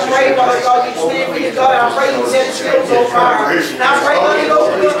 God, I pray, God, you stand with you, God, I pray you set the skills on fire. And I pray, God, you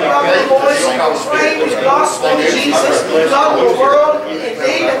open up, God, the voice, proclaim the gospel of Jesus, God, the world, and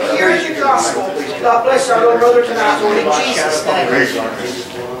they that hear your gospel. God bless our little brother tonight, Lord, in Jesus' name.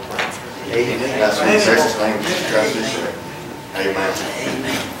 That's in the precious name of Jesus Christ. Amen.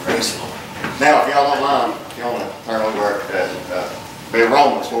 Praise the Lord. Now, if y'all don't mind, if y'all want to turn over to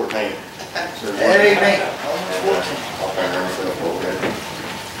Romans 14. Amen. I'll turn there myself over there.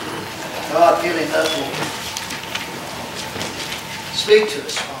 God, give him up, Lord. Speak to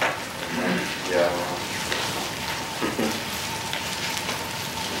us, Father. Yeah.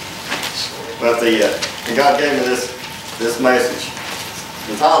 But and God gave me this message.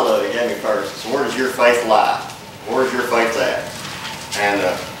 The title of it he gave me first. So where does your faith lie? Where is your faith at? And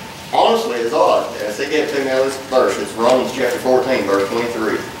honestly, it's odd. As he gave it to me out of this verse, it's Romans chapter 14, verse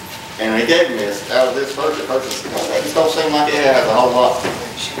 23. And he gave me this out of this verse. It just don't seem like it has a whole lot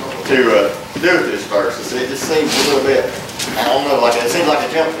to do with this verse. It just seems a little bit, I don't know, like it seems like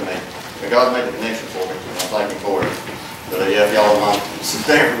a jump to me. But God made the connection for me, and I thank him for it. But yeah, if y'all don't mind,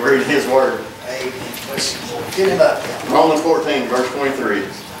 stand for reading his word. Amen. Get him up. Romans 14, verse 23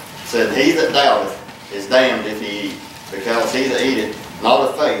 said, he that doubteth is damned if he eat, because he that eateth not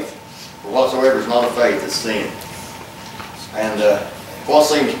of faith, for whatsoever is not of faith is sin. And what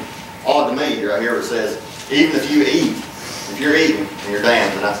seems odd to me right here, it says, even if you eat, if you're eating and you're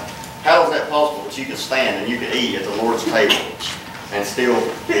damned, and how is that possible that you can stand and you can eat at the Lord's table and still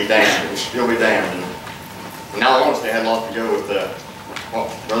be damned, and still be damned? And now honestly, I had a lot to go with what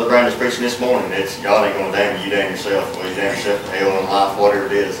Brother Brandon's preaching this morning. It's God ain't going to damn you, damn yourself. Well, you damn yourself to hell and life, whatever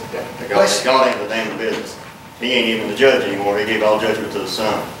it is. God ain't the damn business. He ain't even the judge anymore. He gave all judgment to the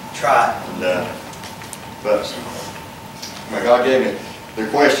Son. Try. And, but God gave me the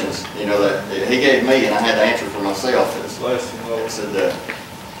questions, you know, that he gave me, and I had to answer for myself. It said,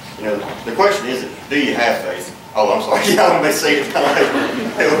 you know, the question is, do you have faith? Oh, I'm sorry. Yeah, I'm going to be seated.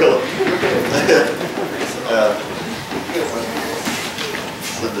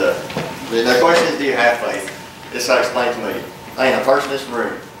 The question is, do you have faith? This I explained to me. There ain't a person in this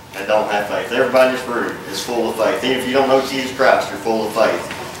room that don't have faith. Everybody in this room is full of faith. Even if you don't know Jesus Christ, you're full of faith.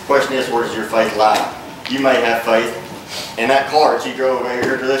 The question is, where does your faith lie? You may have faith in that car that you drove over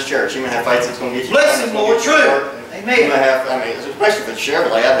here to this church. You may have faith that's going to get you. Bless him, Lord. True. Amen. You may have, I mean, especially if it's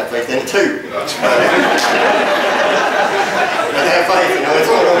Chevrolet, I have faith in it too. I have faith, you know, it's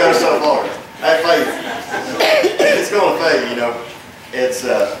only going to go so far. That faith, it's going to fail, you know. It's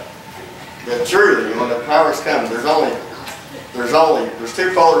that truly, when the powers come, there's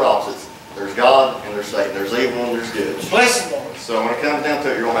two polar opposites. There's God and there's Satan. There's evil and there's good. Bless him, Lord. So when it comes down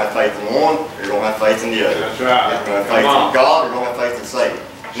to it, you're going to have faith in one, or you're going to have faith in the other. That's right. You're going to have faith in God, or you're going to have faith in Satan.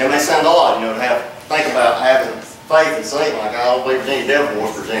 And it may sound odd, you know, to think about having faith in Satan. Like, I don't believe there's any devil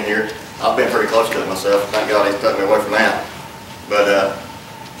worshippers in here. I've been pretty close to it myself. Thank God he's took me away from that. But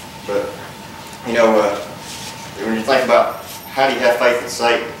you know, when you think about how do you have faith in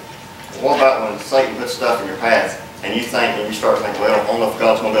Satan, what about when Satan puts stuff in your path and you think and you start thinking, well, I don't know if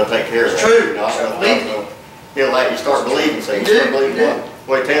God's going to be able to take care of that. It's true. You know, he'll let you start believing. So you start believing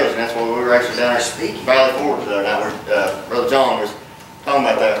what he tells you. And that's why we were actually down there at Valley Forge the other night where Brother John was talking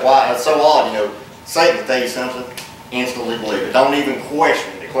about that. Why it's so odd, you know, Satan will tell you something, instantly believe it. Don't even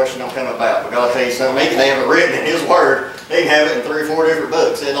question it. The question don't come about. But God will tell you something, he can have it written in his word. He can have it in 3 or 4 different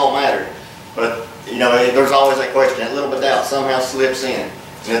books. It don't matter. But, you know, there's always that question. That little bit of doubt somehow slips in.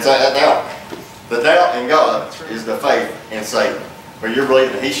 And it's that doubt. The doubt in God is the faith in Satan. Where you're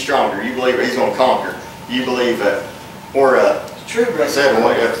believing that he's stronger. You believe that he's going to conquer. You believe that, or if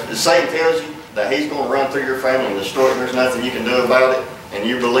Satan tells you that he's going to run through your family and destroy it, and there's nothing you can do about it, and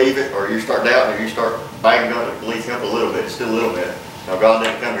you believe it, or you start doubting, or you start backing up, at least help a little bit, still a little bit. Now God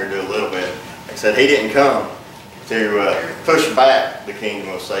didn't come here to do a little bit. Like I said, he didn't come to push back the kingdom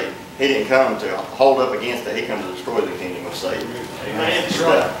of Satan. He didn't come to hold up against it. He came to destroy the kingdom of Satan. Amen.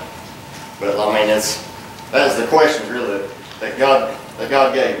 But I mean, that's the questions really that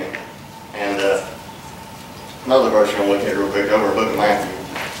God gave me. And another verse I'm going to look at real quick over the book of Matthew,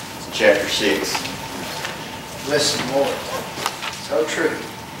 it's chapter 6. Listen, Lord. So true.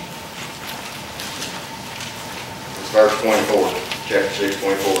 It's verse 24, chapter 6,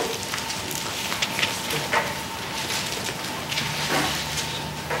 24.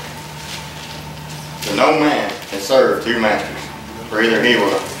 So no man can serve 2 masters, for either he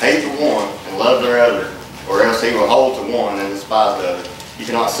will hate the one and love the other, or else he will hold to one and despise the other. You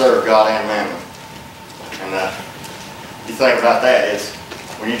cannot serve God and mammon. And you think about that, is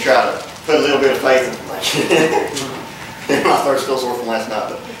when you try to put a little bit of faith in my throat's still sore from last night,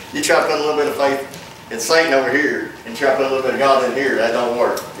 but you try to put a little bit of faith in Satan over here and try to put a little bit of God in here, that don't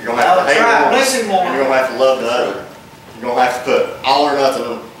work. You're going to have to hate one, and you're going to have to love the other. You're going to have to put all or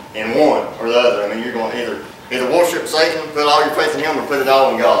nothing in one or the other. I mean, you're going to either worship Satan, put all your faith in him, or put it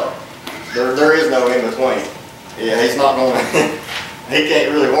all in God. There is no in between. Yeah, he's not going to, he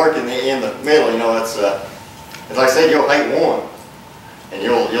can't really work in the middle. You know, it's like I said, you'll hate one and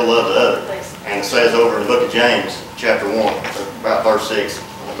you'll love the other. And it says over in the book of James, chapter 1, about verse 6,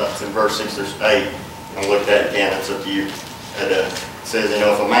 about in verse 6 or 8, and look at that again, it's up to you. It says, you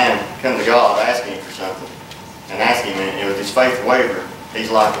know, if a man come to God asking him for something, and asking him, and with his faith wavering, he's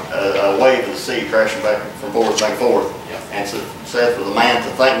like a wave of the sea crashing back and forth. And so it says for the man to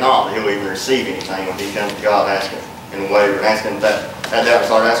think not that he'll even receive anything when he comes to God asking and wavering, asking that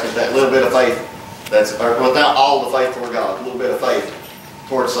start asking that little bit of faith that's without all the faith toward God, a little bit of faith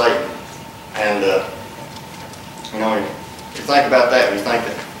towards Satan. And you know, you think about that, when you think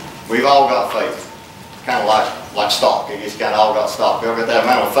that we've all got faith, kind of like stock. It just kind of all got stock. We all got that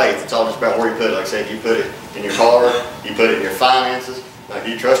amount of faith. It's all just about where you put it. Like I said, you put it in your car, you put it in your finances. Like,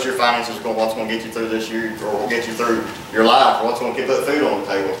 you trust your finances, what's going to get you through this year, or get you through your life, or what's going to put food on the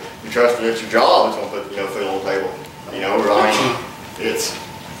table. You trust that it's your job that's going to put food on the table. You know, or, I mean, it's.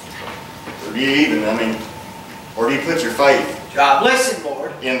 Or do you even? I mean, or do you put your faith? God bless him,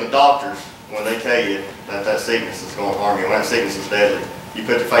 Lord. In the doctors when they tell you that sickness is going to harm you, when that sickness is deadly, you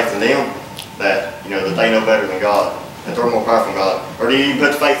put your faith in them that that they know better than God, that they're more powerful than God, or do you even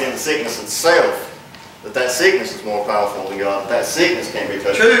put faith in the sickness itself? That sickness is more powerful than God. That sickness can't be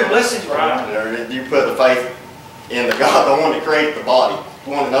touched. True, listen, right. Or you put the faith in the God, the one that created the body,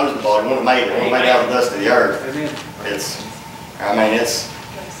 the one that knows the body, the one that made it, the one that made out of the dust of the earth.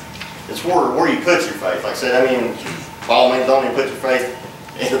 It's where you put your faith. Like I said, I mean, by all means, don't even put your faith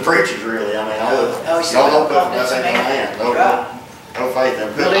in the preachers, really. I mean, don't put nothing in man. No faith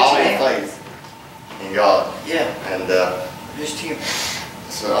in. Put all your faith in God. Yeah. And just him.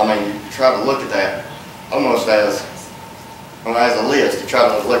 So I mean, you try to look at that almost as a list. You try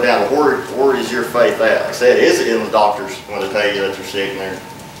to look down, where is your faith at? Like I said, is it in the doctors when they tell you that you're sick and their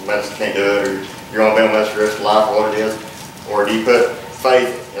medicine can't do it, or you're on bed for the rest of your life, or what it is? Or do you put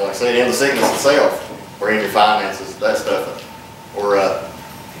faith, like I said, in the sickness itself, or in your finances, that stuff? Or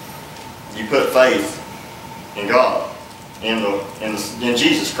you put faith in God, in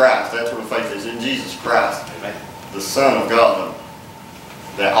Jesus Christ. That's where the faith is, in Jesus Christ, the Son of God,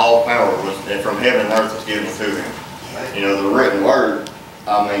 that all power was from heaven and earth was given to him. You know, the written word,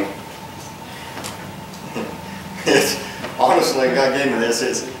 I mean, it's, honestly, God gave me this.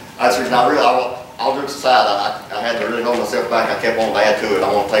 That's the reason all jokes aside, I had to really hold myself back. I kept on to add to it. I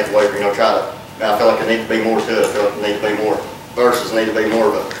want to take away, I feel like there needs to be more to it. I feel like there needs to be more verses, need to be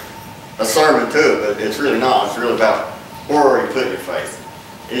more of a sermon to it, but it's really not. It's really about where are you putting your faith?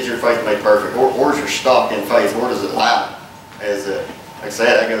 Is your faith made perfect? Where's your stock in faith? Where does it lie? Like I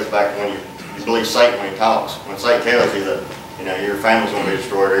said, that goes back to when you believe Satan when he talks. When Satan tells you that your family's going to be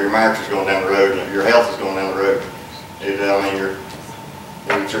destroyed, or your marriage is going down the road, and your health is going down the road.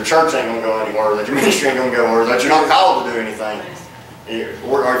 Your church ain't going to go anywhere, that your ministry ain't going to go anywhere, that you're not called to do anything.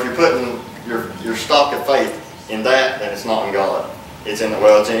 Or if you're putting your stock of faith in that, then it's not in God. It's in the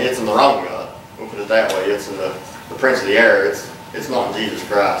wrong God. We'll put it that way. It's in the prince of the air. It's not in Jesus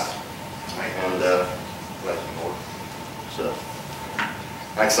Christ. And so,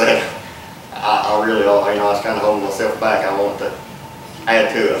 like I said, I really, I was kind of holding myself back. I want to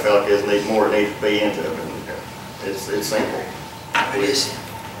add to it. I feel like there's more that needs to be into it. It's simple. It is.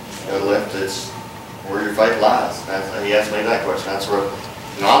 It's where your faith lies. He asked me that question. That's where,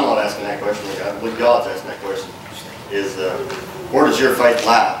 I'm not asking that question. I believe God's asking that question. Is where does your faith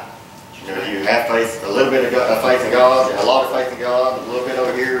lie? Do you have faith, a little bit of faith in God, a lot of faith in God, a little bit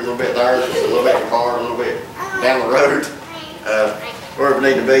over here, a little bit there, just a little bit in the car, a little bit down the road, wherever it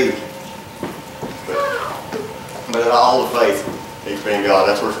need to be. But all the faith needs to be in God.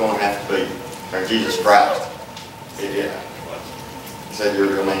 That's where it's going to have to be. Or Jesus Christ.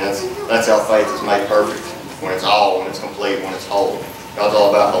 That's how faith is made perfect. When it's complete, when it's whole. God's all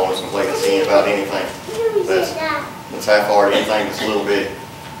about wholeness and completeness. He ain't about anything that's half-hearted, anything that's a little bit.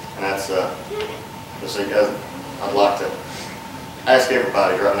 And that's, I'd like to ask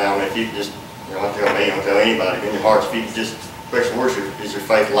everybody right now, if you could just, don't tell me, don't tell anybody, in your hearts, if you could just question, is your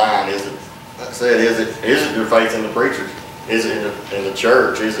faith lying? Is it, like I said, is it your faith in the preachers? Is it in the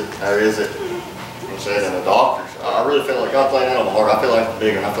church? Or is it, in the doctors? I really feel like God's laying that on my heart. I feel like it's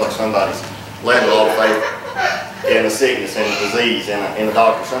big, and I feel like somebody's letting a lot of faith in the sickness, in the disease, in the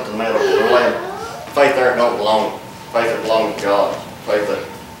doctor, something medical. They're laying faith there that don't belong. faith that belongs to God, faith that,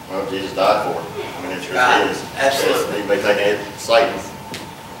 well, Jesus died for it. I mean, it's just his. Absolutely. He'd be taking it to Satan.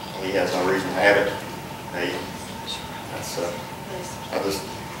 He has no reason to have it.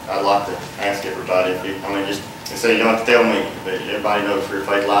 I'd like to ask everybody, if you, I mean, just, instead you don't have to tell me, but everybody knows where your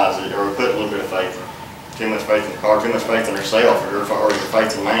faith lies, or put a little bit of faith. Too much faith in the car, too much faith in yourself, or your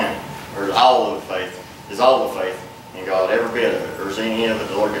faith in man, or all of the faith. Is all the faith in God, every bit of it, or is any of it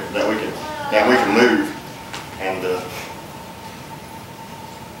that we can move, and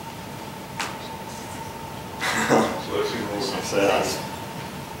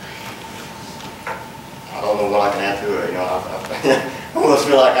I don't know what I can add to it. You know, I almost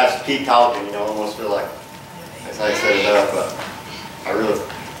feel like I should keep talking. You know, I almost feel like that's how you set it up, but I really.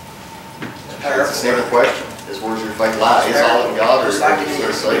 It's a simple question: is where's your faith lie? Is all in God, or is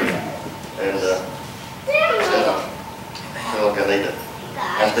it Satan? And I feel like I need to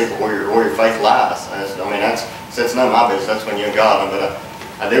ask people where your faith lies. I mean, that's none of my business. That's when you and God. But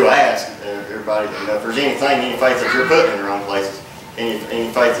I do ask everybody, you know, if there's any faith that you're putting in the wrong places, any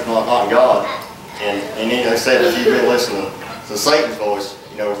faith that's not in God, and you know, said if you've been listening to Satan's voice,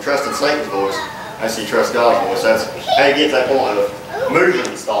 you know, trusting Satan's voice, I see trust God's voice. That's how you get to that point of moving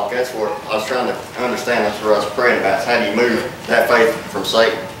the stock. That's what I was trying to understand. That's what I was praying about. Is how do you move that faith from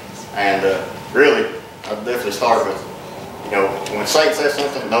Satan? And really, I definitely start with, you know, when Satan says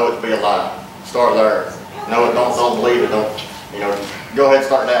something, know it to be a lie. Start there. Know it, don't believe it. Don't, you know, go ahead and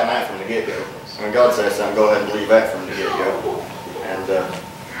start down that from the get-go. When God says something, go ahead and believe that from the get-go. And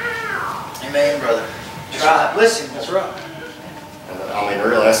amen, brother. That's right. Listen, that's right. And I mean,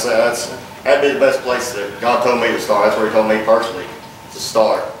 really, that'd be the best place that God told me to start. That's where He told me personally to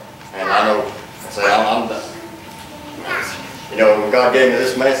start. And I know, I'm done. You know, when God gave me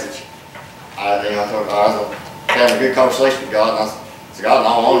this message, I was having a good conversation with God, and I said, God, in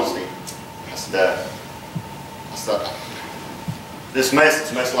all honesty, I said, this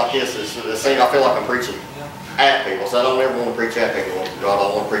message like this, I feel like I'm preaching at people, so I don't ever want to preach at people. God,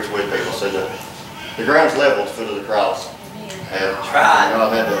 I want to preach with people. So the ground's level to the foot of the cross. And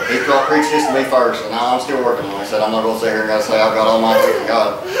God had to, He preached this to me first, and I'm still working on it. He said, I'm not going to sit here and say I've got all my faith in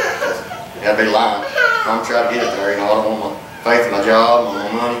God. That'd be lying. I'm trying to get it there. You know, I don't want my faith in my job, or my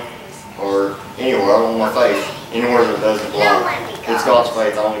money, or anywhere. I don't want my faith anywhere that doesn't belong. It's God's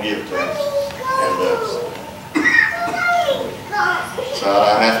faith. I want to give it to Him. And so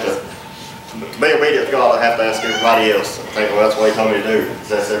I have to be obedient to God. I have to ask everybody else. I think, well, that's what He told me to do.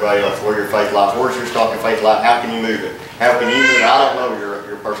 Is ask everybody else where your faith lies. Where's your stock of faith lie? How can you move it? How can you move it? I don't know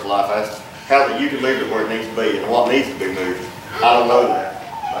your personal life. I ask how that you can move it where it needs to be and what needs to be moved. I don't know that.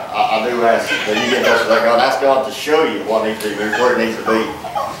 I do ask that you get in touch with that God. Ask God to show you what needs to be moved, where it needs to be.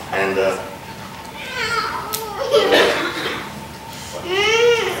 And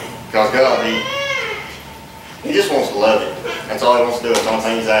because God, He just wants to love you. That's all He wants to do. That's the only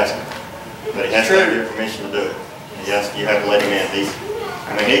thing He's asking. But He has to have your permission to do it. Yes, you have to let Him in. I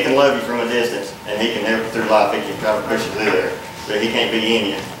mean, He can love you from a distance, and He can never through life. He can try to push you through there, but He can't be in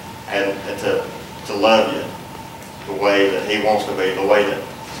you and to love you the way that He wants to be, the way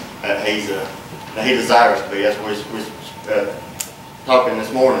that He desires to be. That's what we was talking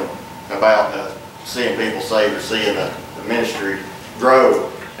this morning about seeing people saved, or seeing the ministry grow,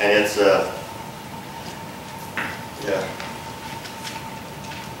 and it's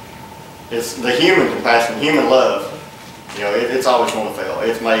it's the human compassion, human love. You know, it's always going to fail.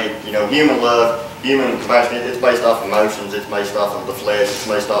 It's made, you know, human love, human compassion, it's based off emotions, it's based off of the flesh, it's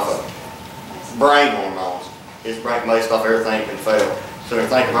based off of brain hormones. It's based off everything can fail. So when you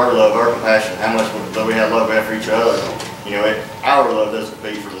think of our love, our compassion, how much do we have love for each other? You know, our love doesn't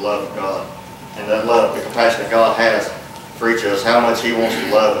compete for the love of God. And that love, the compassion that God has for each of us, how much He wants to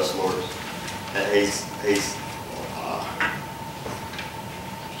love us, Lord. And He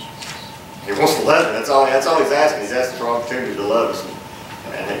wants to love you. That's all He's asking. He's asking for opportunity to love us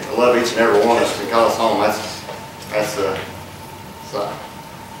and to love each and every one of us and call us home. So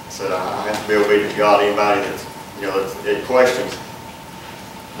I have to be obedient to God. Anybody that's, you know, it questions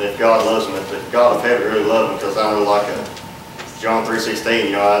that God loves them, that God of heaven really loves them, because I know, like John 3:16,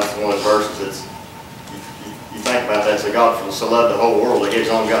 you know, that's one of the verses that's, you think about that, so God so loved the whole world that His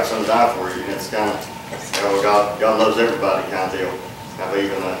only got Son to die for you, and it's kind of, you know, God loves everybody kind of deal.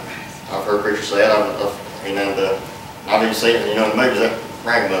 I've heard preachers say that, I've even seen it, you know, in the movies that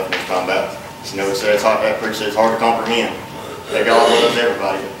Ragamuffin was talking about. You know, that preacher said it's hard to comprehend that God loves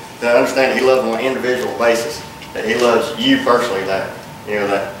everybody. To understand He loves on an individual basis, that He loves you personally, that, you know,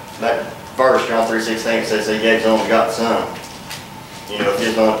 that verse, John 3:16, says He gave His only begotten Son. You know, if He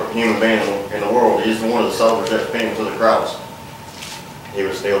was the only human being in the world, He was one of the soldiers that pinned Him to the cross, He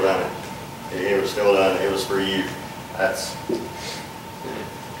would have still done it. He would have still done it. It was for you. That's,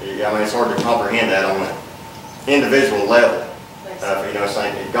 I mean, it's hard to comprehend that on an individual level. You know,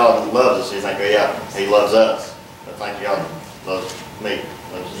 saying if God loves us, you think, oh, yeah, He loves us. But thank God loves me,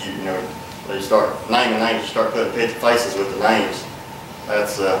 loves you. You know, when you start naming names, you start putting faces with the names.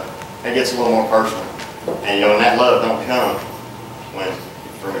 That's it gets a little more personal. And you know, and that love don't come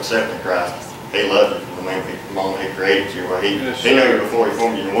from accepting Christ. He loved you from the moment He created you. He knew you before He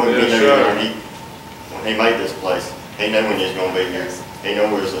formed you in the womb. He knew you when He made this place. He knew when you was going to be here. He knew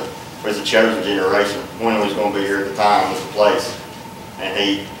we was a chosen generation. When we was going to be here at the time, was the place. And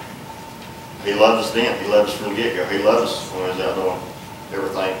He loved us then. He loved us from the get-go. He loved us when we was out doing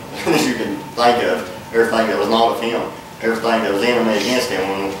everything that you can think of. Everything that was not of Him. Everything that was enemy against Him.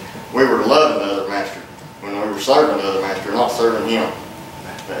 When we were loving the other master. When we were serving the other master, not serving Him.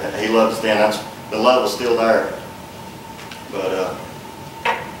 He loved us then. The love was still there. But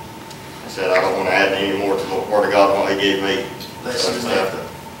I said I don't want to add any more to the Word of God than what He gave me. So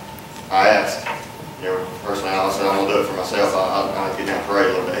I asked. You know, personally, I said I'm going to do it for myself. I get down and pray a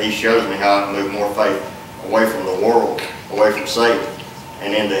little bit. He shows me how I can move more faith away from the world, away from Satan,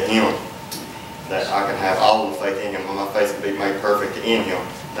 and into Him. That I can have all the faith in Him, and my faith can be made perfect in Him.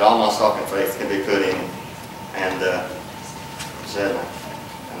 That all my stocking faith can be put in Him. And said,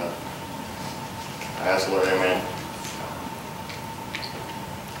 I asked the Lord, amen.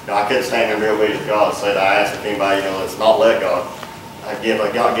 You know, I couldn't stand there and be obedient to God. Said I asked if anybody, you know, that's not let God. I give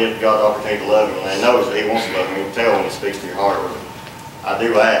God the opportunity to love Him, and He knows that He wants to love Him. You can tell when He speaks to your heart. I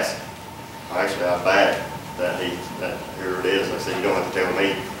do ask. Actually, I beg that whoever it is, I said, you don't have to tell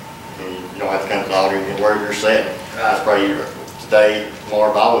me. You don't have to come to the altar and get where you're sitting. I just pray you today,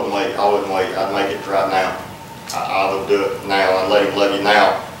 tomorrow, but I wouldn't wait. I'd make it right now. I would do it now. I'd let Him love you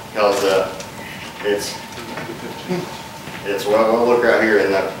now, because it's well. We'll look right here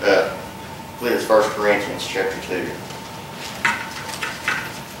in that. I believe it's 1 Corinthians chapter 2.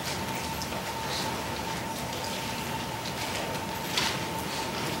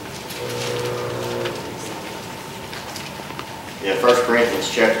 Yeah, 1 Corinthians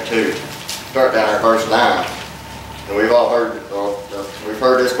chapter 2. Start down there at verse 9. And we've all heard, we've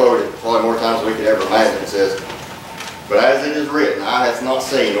heard this quoted probably more times than we could ever imagine. It says, but as it is written, eye hath not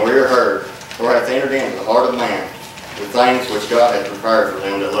seen, nor ear heard, nor hath entered into the heart of man, the things which God hath prepared for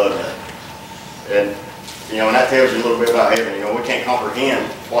them that love Him. And, you know, and that tells you a little bit about heaven. You know, we can't comprehend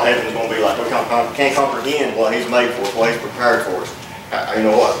what heaven is going to be like. We can't comprehend what He's made for us, what He's prepared for us. You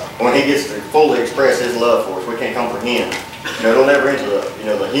know what? When He gets to fully express His love for us, we can't comprehend. You know, it'll never enter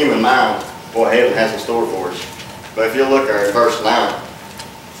the human mind what heaven has in store for us. But if you look there in verse 9, I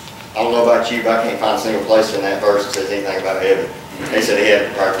don't know about you, but I can't find a single place in that verse that says anything about heaven. He said He had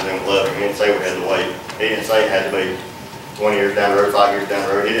prepared for them to love Him. He didn't say we had to wait. He didn't say it had to be 20 years down the road, 5 years down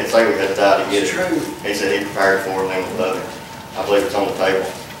the road. He didn't say we had to die to get it. He said He prepared for them to love Him. I believe it's on the table.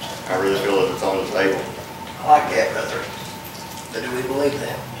 I really feel that it's on the table. I like that, brother. But do we believe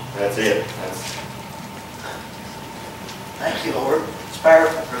that? That's it. Thank you, Lord. It's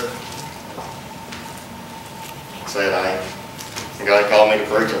powerful, brother. Said God called me to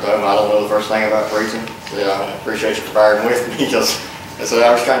preach at home. I don't know the first thing about preaching. Said I appreciate you for bearing with me. Because I said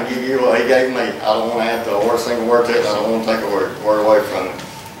I was trying to give you what He gave me. I don't want to add a single word to it. I don't want to take a word away from it.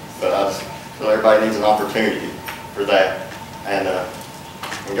 But I just feel everybody needs an opportunity for that. And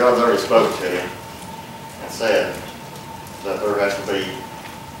God's already spoken to him and said that there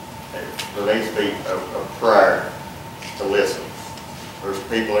needs to be a prayer to listen. There's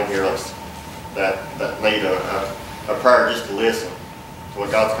people in here that need a prayer just to listen to what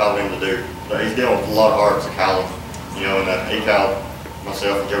God's called them to do. But He's dealing with a lot of hearts to call them. You know, and He called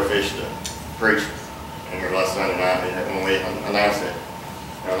myself and Joe Fish to preach in here last Sunday night when we announced it.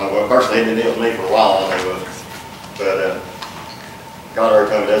 Well, personally, He didn't deal with me for a while, I know, but God already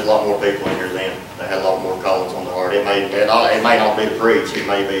told me there's a lot more people in here then that had a lot more callings on their heart. It may not be to preach, it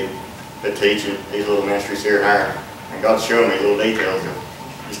may be to teach these little ministries here and there. And God's showing me little details of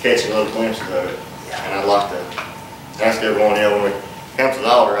He's catching little glimpses of it. And I'd like to ask everyone, when we come to the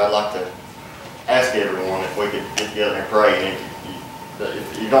altar, I'd like to ask everyone if we could get together and pray. And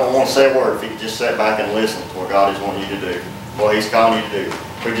if you don't want to say a word, if you could just sit back and listen to what God is wanting you to do, what He's calling you to do.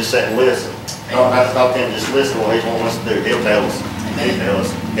 If we just sit and listen. Don't have to talk to Him, just listen to what He's wanting us to do. He'll tell us. He'll tell us.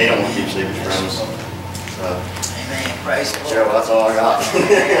 He don't want to keep secrets from us. Amen. Praise the Lord. Joe, that's all I got.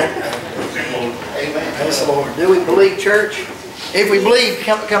 Amen. Praise the Lord. Do we believe, church? If we believe,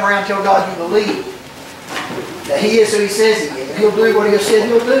 come around and tell God you believe that He is who He says He is. And He'll do what He said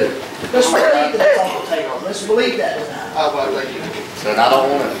He'll do. Let's believe that it's on the table. Let's believe that tonight. So I don't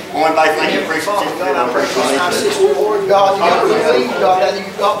want to. Anybody think you preach? God, I pray for my sister, Lord God, you got to believe, God, that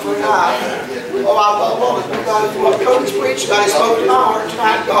you've got for God. Oh, I love it. God, what Cody's preached, God, has spoken to my heart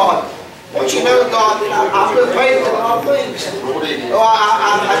tonight, God. Don't you know, God, that I've been faithful in a lot of things. Oh,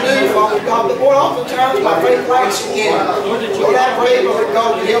 I knew, Father God, but more oftentimes my faith lacks again. Lord, I pray, Lord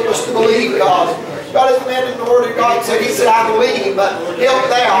God, to help us to believe, God. God is the man in the Word of God said, He said, I believe, but help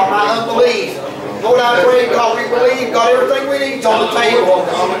thou my unbelief. Lord, I pray, God, we believe, God, everything we need is on the table.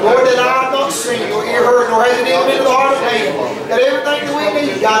 Lord, that I have not seen, nor ear heard, nor has it even into the heart of man. That everything that we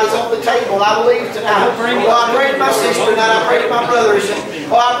need, God, is on the table. I believe tonight. Well, I pray to my sister tonight. I pray to my brothers.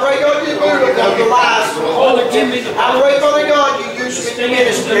 Oh, I pray, God, you move upon their lives. I pray, Father God, you use them in the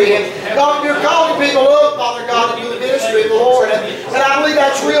ministry. And God, you're calling people up, Father God, into the ministry of the Lord. And I believe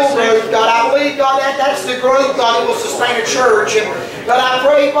that's real growth, God. I believe, God, that's the growth, God, that will sustain a church. And God, I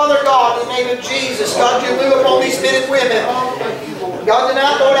pray, Father God, in the name of Jesus, God, you move upon these men and women. God,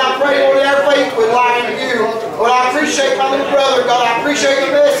 tonight, Lord, I pray, Lord, that our faith would lie in you. Lord, I appreciate my little brother, God. I appreciate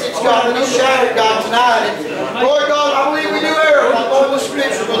the message, God, that he shared, God, tonight. And Lord God, I believe we do err on all the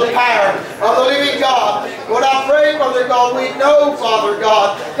scriptures with the power of the living God. Lord, I pray, Father God, we know, Father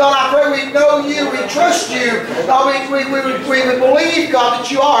God. God, I pray we know you, we trust you. God, we would believe, God, that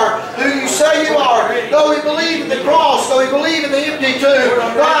you are who you say you are. God, we believe in the cross. God, we believe in the empty tomb.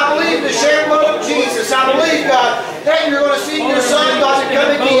 God, I believe in the shed blood of Jesus. I believe, God, that you're going to see your Son, God, to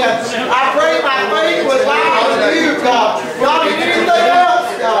come again. I pray my faith would lie in you, God. Not in anything else,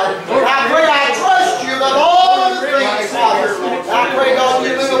 God. I pray I trust you above all other things, Father. I pray, God,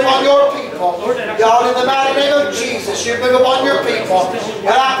 you move upon your people. God, in the mighty name of Jesus, you move upon your people.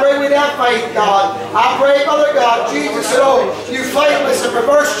 And I pray we'd have faith, God. I pray, Father God, Jesus said, oh, you faithless and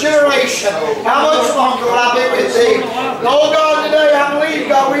perverse generation, how much longer will I be with thee? Oh, God, today I believe,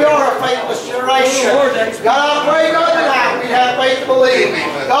 God, we are a faithless generation. God, I pray, God, tonight we'd have faith to believe.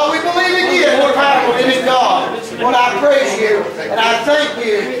 God, we believe again in the power of the living God. Lord, I praise you and I thank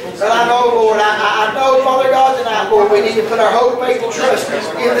you. But I know, Lord, I know, Father God, tonight, Lord, we need to put our hope, faith, and trust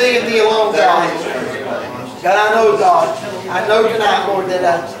in thee and thee alone, God. God, I know, God, I know tonight, Lord,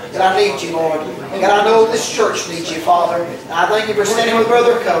 that I need you, Lord. And God, I know this church needs you, Father. And I thank you for standing with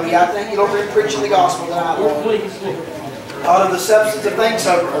Brother Cody. I thank you, Lord, for preaching the gospel tonight, Lord. Out of the substance of things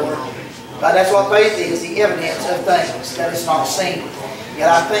hoped for. God, that's what faith is, the evidence of things that is not seen.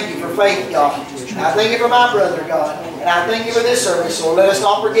 God, I thank you for faith, God. And I thank you for my brother, God. And I thank you for this service, Lord. Let us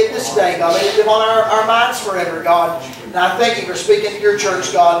not forget this day, God. Let it live on our minds forever, God. And I thank you for speaking to your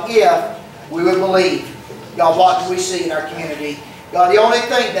church, God, if we would believe. God, what do we see in our community? God, the only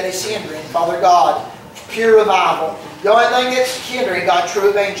thing that is hindering, Father God, pure revival. The only thing that's hindering, God, true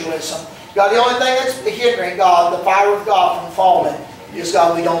evangelism. God, the only thing that's hindering, God, the fire of God from falling is,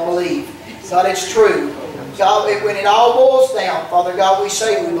 God, we don't believe. God, it's true. God, when it all boils down, Father God, we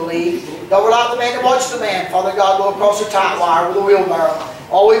say we believe. God, we're like the man that watched the man, Father God, go across a tight wire with a wheelbarrow.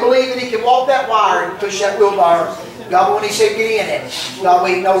 Oh, we believe that he can walk that wire and push that wheelbarrow. God, when he said get in it, God,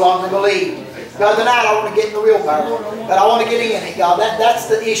 we no longer believe. God, tonight I want to get in the wheelbarrow. God, I want to get in it, God. That's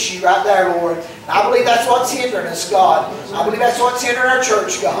the issue right there, Lord. I believe that's what's hindering us, God. I believe that's what's hindering our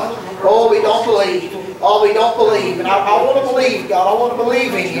church, God. Oh, we don't believe. Oh, we don't believe. And I want to believe, God. I want to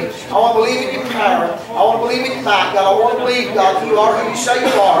believe in you. I want to believe in your power. I want to believe in your might, God. I want to believe, God, that you are who you say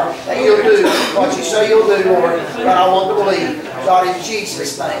you are. That you'll do what you say you'll do, Lord. God, I want to believe. God, in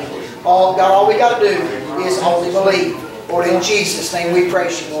Jesus' name. Oh, God, all we got to do is only believe. Lord, in Jesus' name we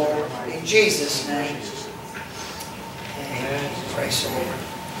praise you, Lord. In Jesus' name. Amen. Praise the Lord.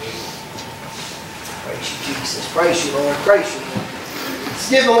 Praise you, Jesus. Praise you, Lord. Praise you, Lord. Let's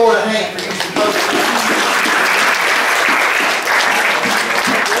give the Lord a hand for using both.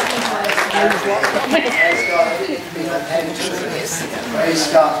 Praise God. Praise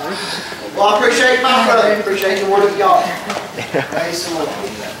God. Well, I appreciate my brother. I appreciate the Word of God. Praise the Lord.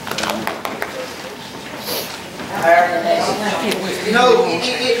 You know, it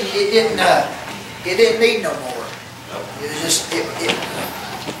didn't need no more. It was just,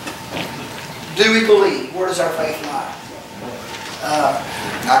 do we believe? Where does our faith lie?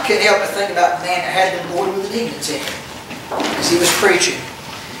 I couldn't help but think about the man that had been born with the demons in him as he was preaching.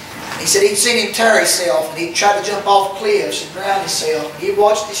 He said he'd seen him tear himself and he'd try to jump off cliffs and drown himself. He'd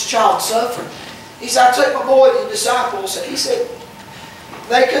watched this child suffer. He said, I took my boy to the disciples and he said,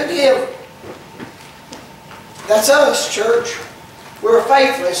 they couldn't heal him. That's us, church. We're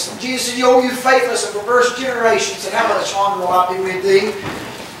faithless. Jesus said, "Oh, you faithless and perverse generations, and how much longer will I be with thee?"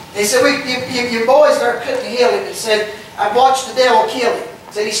 He said, your boys there couldn't heal him. He said, I watched the devil kill him.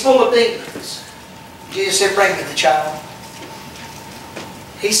 He said, he's full of demons. Jesus said, bring me the child.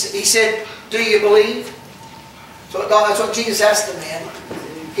 He said, do you believe? So that's what Jesus asked the man.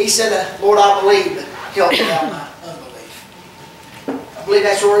 He said, Lord, I believe, but help me out my unbelief. I believe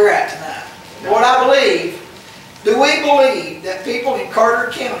that's where we're at tonight. What I believe, do we believe that people in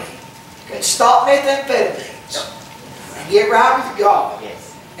Carter County can stop methamphetamines and get right with God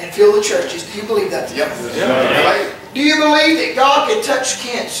and fill the churches? Do you believe that? Yep. Do you believe that God can touch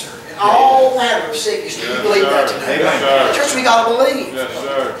cancer and all manner of sickness? Do you believe that today? Church, we got to believe. Yes,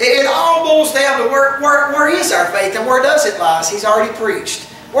 sir. It all boils down to where is our faith and where does it lie? He's already preached.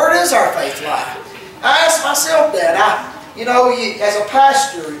 Where does our faith lie? I ask myself that. As a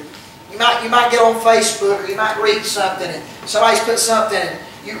pastor, you might get on Facebook or you might read something and somebody's put something and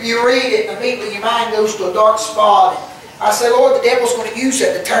you read it and immediately your mind goes to a dark spot. And I say, Lord, the devil's going to use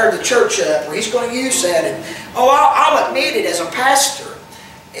that to tear the church up, or he's going to use that. And I'll admit it as a pastor.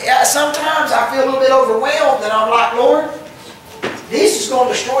 Sometimes I feel a little bit overwhelmed and I'm like, Lord, this is going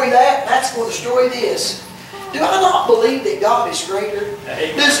to destroy that, and that's going to destroy this. Do I not believe that God is greater?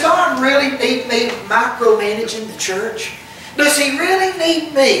 Does God really need me micromanaging the church? Does He really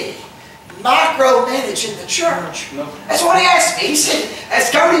need me micromanaging the church? No. That's what He asked me. He said, as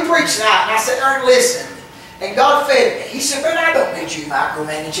Cody preached tonight, and I sat there and listened, and God fed me. He said, but I don't need you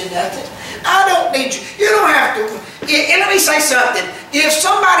micromanaging nothing. I don't need you. You don't have to. And let me say something. If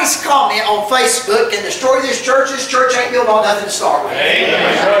somebody's comment on Facebook can destroy this church ain't built on nothing to start with.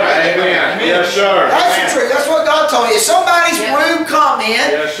 Amen. Yes, sir. That's the truth. That's what God told you. If somebody's rude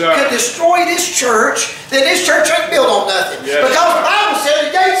comment can destroy this church, then this church ain't built on nothing. Yes. Because the Bible said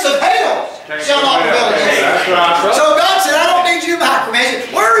the gates of hell shall not prevail against it. Right. So God said, I don't need you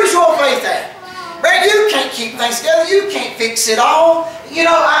micromanaging. Where is your faith at? Brad, you can't keep things together. You can't fix it all.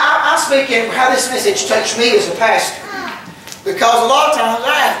 I speak in how this message touched me as a pastor. Because a lot of times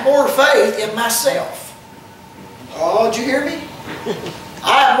I have more faith in myself. Oh, did you hear me?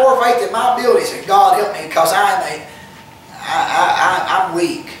 I have more faith in my abilities, and God help me, because I'm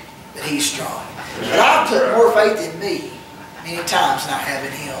weak, but He's strong. But I put more faith in me many times than I have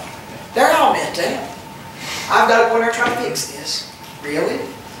in Him. They're all meant to Him. I've got to go in there and try to fix this. Really?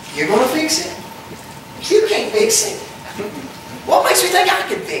 You're going to fix it? You can't fix it. What makes me think I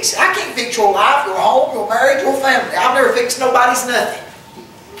can fix it? I can't fix your life, your home, your marriage, your family. I've never fixed nobody's nothing.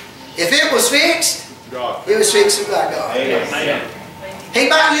 If it was fixed, it was fixed by God. Amen. He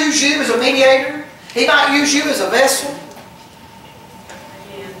might use you as a mediator. He might use you as a vessel.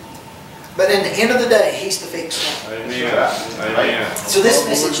 But in the end of the day, He's the fixer. Amen. So this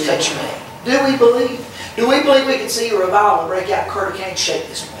message touched me. Do we believe? Do we believe we can see a revival break out in Carter County and shake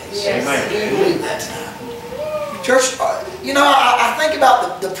this place? Yes. Do you believe that tonight? Church, I think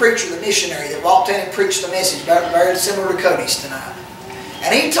about the preacher, the missionary that walked in and preached a message very similar to Cody's tonight.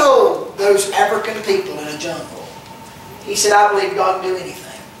 And he told those African people in a jungle, he said, I believe God can do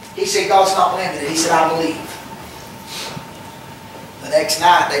anything. He said, God's not limited. He said, I believe. The next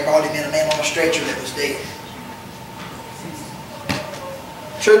night, they brought him in, a man on a stretcher that was dead.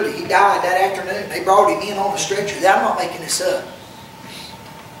 Truly, he died that afternoon. They brought him in on the stretcher. I'm not making this up.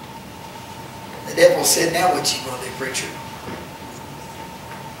 The devil said, now what you going to do, preacher?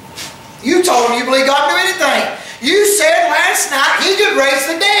 You told him you believe God can do anything. You said last night He could raise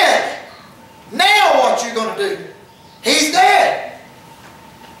the dead. Now what you going to do? He's dead.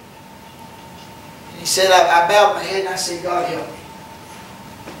 And he said, I bowed my head and I said, God help me.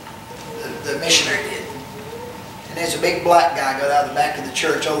 The missionary did. And there's a big black guy got out of the back of the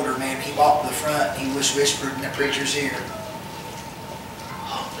church, older man. He walked to the front and he was whispered in the preacher's ear,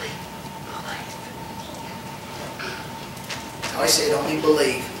 only believe. I said, only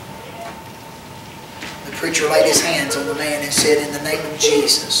believe. The preacher laid his hands on the man and said, in the name of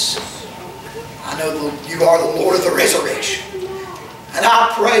Jesus, I know you are the Lord of the resurrection. And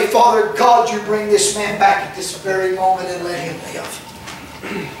I pray, Father God, you bring this man back at this very moment and let him live.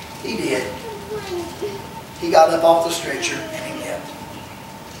 He did. He got up off the stretcher and he lived.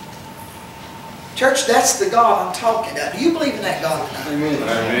 Church, that's the God I'm talking about. Do you believe in that God tonight?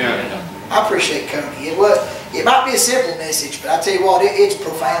 Amen. I appreciate Cody. It might be a simple message, but I tell you what, it's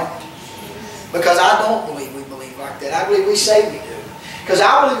profound. Because I don't believe we believe like that. I believe we say we do. Because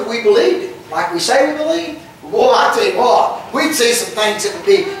I believe we believed it like we say we believe. Boy, I tell you what, we'd see some things that would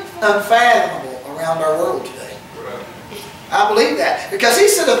be unfathomable around our world today. I believe that. Because He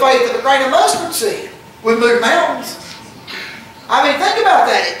said the faith of a grain of mustard seed would move mountains. I mean, think about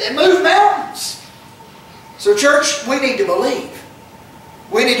that. It moved mountains. So church, we need to believe.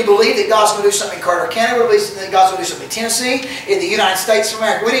 We need to believe that God's going to do something in Carter County. We believe that God's going to do something in Tennessee, in the United States of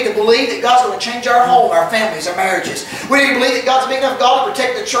America. We need to believe that God's going to change our home, our families, our marriages. We need to believe that God's a big enough God to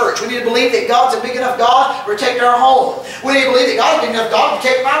protect the church. We need to believe that God's a big enough God to protect our home. We need to believe that God's a big enough God to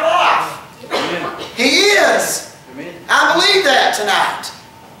protect my life. Amen. He is. Amen. I believe that tonight.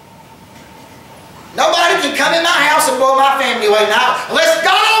 Nobody can come in my house and blow my family away now unless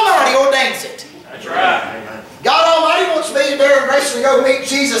God Almighty ordains it. to go meet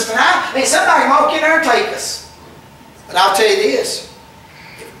Jesus tonight, then somebody can walk in there and take us. But I'll tell you this,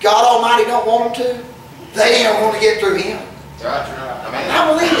 if God Almighty don't want them to, they don't want to get through Him. That's right.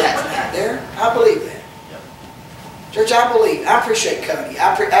 I believe that tonight, there. I believe that. Church, I believe. I appreciate Cody.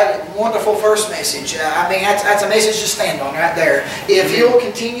 Wonderful first message. That's a message to stand on right there. If you'll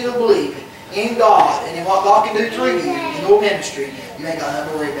continue to believe in God and in what God can do through you in your ministry, you ain't got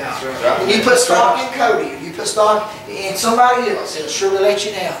nothing to worry about. When you put stock in Cody, or you put stock in somebody else, it'll surely let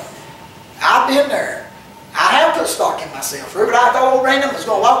you down. I've been there. I have put stock in myself. Remember, I thought old Random was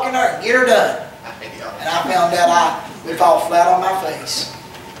going to walk in there and get her done. And I found out I would fall flat on my face.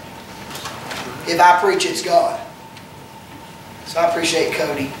 If I preach, it's God. So I appreciate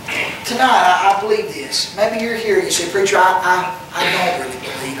Cody. Tonight, I believe this. Maybe you're here and you say, Preacher, I don't really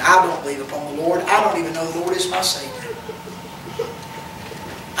believe. I don't believe upon the Lord. I don't even know the Lord is my Savior.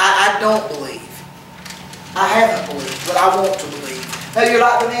 I don't believe. I haven't believed, but I want to believe. Maybe you're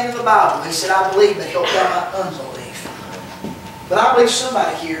like the man in the Bible. He said, I believe, but help down my unbelief. But I believe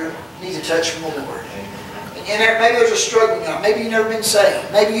somebody here needs a touch from the Lord. And maybe there's a struggle in God. Maybe you've never been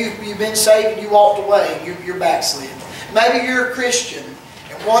saved. Maybe you've been saved and you walked away and you're backslidden. Maybe you're a Christian,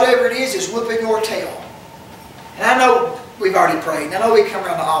 and whatever it is whooping your tail. And I know we've already prayed, and I know we come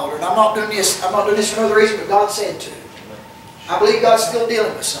around the altar, and I'm not doing this for another reason, but God said to. I believe God's still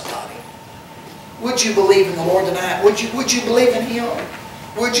dealing with somebody. Would you believe in the Lord tonight? Would you believe in Him?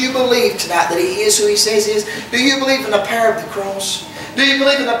 Would you believe tonight that He is who He says He is? Do you believe in the power of the cross? Do you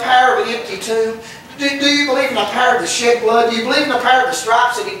believe in the power of an empty tomb? Do you believe in the power of the shed blood? Do you believe in the power of the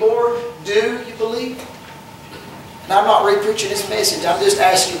stripes that He bore? Do you believe? And I'm not re-preaching this message. I'm just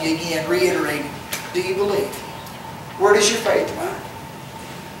asking you again, reiterating. Do you believe? Where does your faith lie?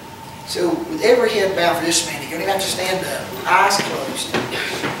 So, with every head bowed for this minute, you don't even have to stand up. Eyes closed.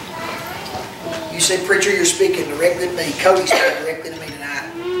 You say, Preacher, you're speaking directly to me. Cody's speaking directly to me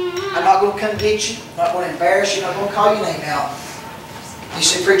tonight. I'm not going to come get you. I'm not going to embarrass you. I'm not going to call your name out. You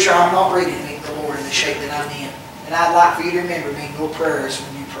say, Preacher, I'm not ready to meet the Lord in the shape that I'm in. And I'd like for you to remember me in your prayers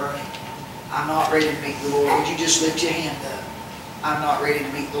when you pray. I'm not ready to meet the Lord. Would you just lift your hand up? I'm not ready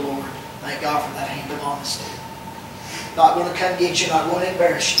to meet the Lord. Thank God for that hand of honesty. Not going to come get you, not going to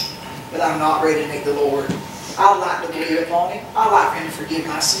embarrass you. But I'm not ready to meet the Lord. I'd like to believe upon Him. I'd like for Him to forgive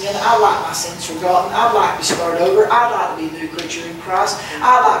my sin. I'd like my sins forgotten. I'd like to start over. I'd like to be a new creature in Christ.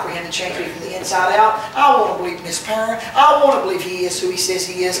 I'd like for Him to change me from the inside out. I want to believe in His power. I want to believe He is who He says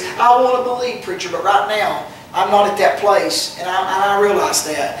He is. I want to believe, Preacher, but right now, I'm not at that place, and I realize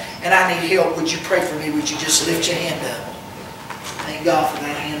that, and I need help. Would you pray for me? Would you just lift your hand up? Thank God for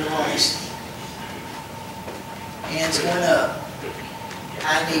that hand of honesty. Hands going up.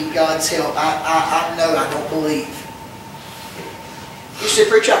 I need God's help. I know I don't believe. You said,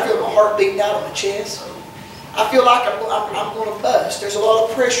 Preacher, I feel my heart beating out on my chest. I feel like I'm going to bust. There's a lot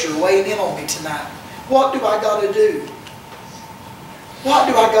of pressure weighing in on me tonight. What do I got to do? What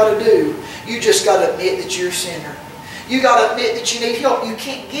do I got to do? You just got to admit that you're a sinner. You got to admit that you need help. You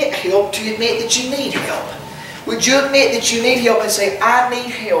can't get help to admit that you need help. Would you admit that you need help and say, I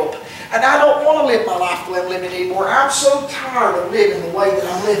need help? And I don't want to live my life the way I'm living anymore. I'm so tired of living the way that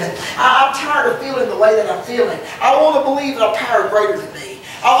I'm living. I'm tired of feeling the way that I'm feeling. I want to believe in a power greater than me.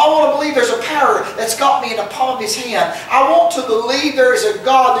 I want to believe there's a power that's got me in the palm of His hand. I want to believe there is a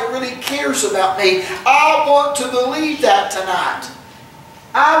God that really cares about me. I want to believe that tonight.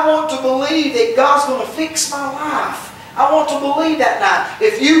 I want to believe that God's going to fix my life. I want to believe that night.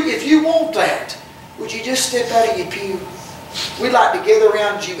 If you want that, would you just step out of your pew? We'd like to gather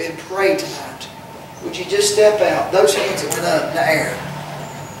around you and pray tonight. Would you just step out? Those hands that went up in the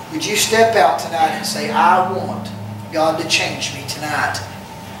air. Would you step out tonight and say, I want God to change me tonight.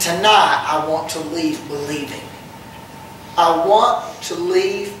 Tonight, I want to leave believing. I want to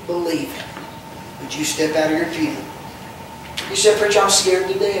leave believing. Would you step out of your pew? You said, Preacher, I'm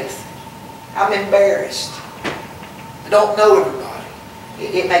scared to death. I'm embarrassed. I don't know everybody.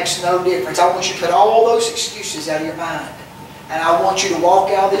 It makes no difference. I want you to put all those excuses out of your mind. And I want you to walk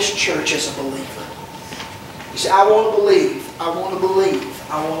out of this church as a believer. You say, I want to believe. I want to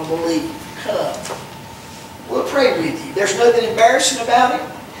believe. I want to believe. Come. We'll pray with you. There's nothing embarrassing about it.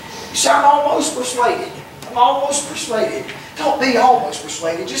 You say, I'm almost persuaded. I'm almost persuaded. Don't be almost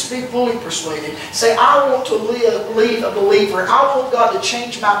persuaded. Just be fully persuaded. Say, I want to live a believer. I want God to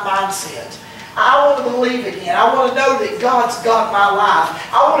change my mindset. I want to believe again. I want to know that God's got my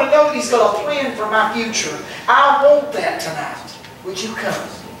life. I want to know that He's got a plan for my future. I want that tonight. Would you come?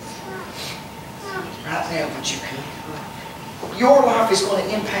 Right now, would you come? Your life is going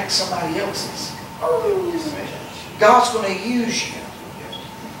to impact somebody else's. God's going to use you.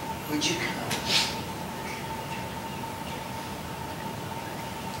 Would you come?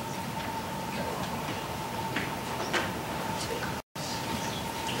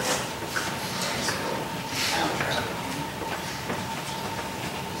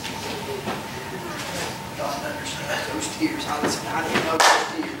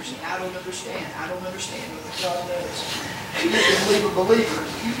 and I don't understand. I don't understand what God does. You can leave a believer.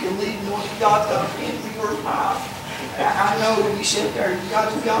 You can leave knowing God's got a plan for your life. I know when you sit there,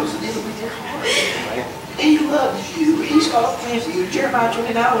 God was dealing with your heart. He loves you. He's got a plan for you. Jeremiah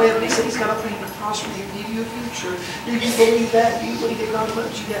 29:11, he said He's got a plan to prosper you and give you a future. Do you believe that? Do you believe that God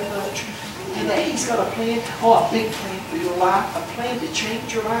loves you that much? And that He's got a plan, a big plan for your life, a plan to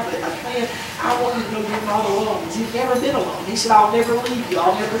change your life, a plan. I want you to know you're not alone. You've never been alone. He said, I'll never leave you.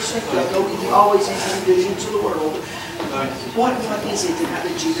 I'll never forsake you. I'll go with you always into the ends of the world. What is it tonight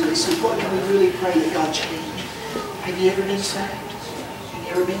that you really see? What can we really pray that God change? Have you ever been saved? You've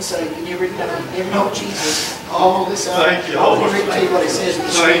never been saved. You never know Jesus. Oh, listen. Thank you, I want Lord. to read to you what it says in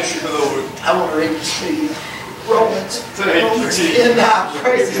the Thank Scripture. you, Lord. I want to read this to you. Romans. Thank you, Jesus. 10:9.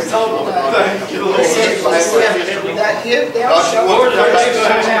 Praise His holy name. Thank you, Lord. It says, that if thou shalt Lord, Lord,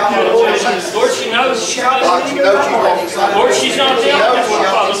 she knows. Lord, she's not there.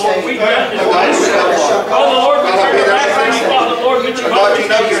 Father, Lord, we've done this. Father, Lord, we turn her back from you, Father, Lord, but you Father,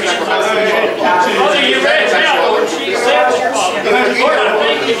 you read out, Lord, she accepts you, Father. Lord, I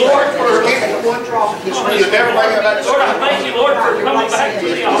thank you, Lord, for Lord, I thank you, Lord, for coming back to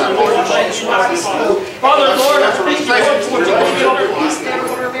the altar. Lord, I thank you, Father. Father, Lord, I thank you, Lord, for what you're doing in her life.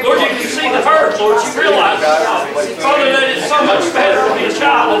 Lord, you can see the hurt, Lord. You realize, Father, that it's so much better to be a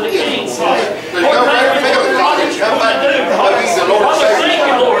child of the King, Father. Lord, thank you, Lord, for all that you're going to do, Father. Father, thank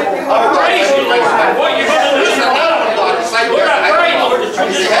you, Lord. I praise you, Lord, for what you're going to do in her life. Lord, I pray, Lord, that you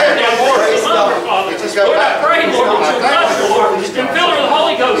just turn down more of the mother, Father. Lord, I pray, Lord, that you'll touch her, Lord, and fill her with the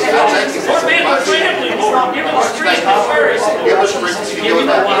Holy Ghost, Father. Lord, be in her family, Lord. Give her the strength to flourish, Lord. Give her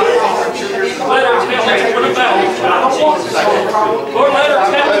the life, Father. Let her tell everyone about you, child Jesus. Lord, let her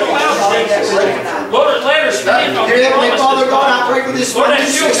tell them about Jesus. Lord, let her stand on your promises. Father God, I pray for this Lord, that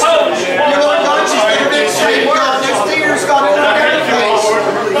she'll oppose you. Lord God, she's never been saved, God. There's tears, God, down her face.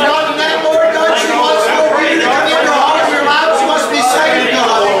 God, in that, Lord God, she wants Lord you to come into her heart of your life. She must be saved,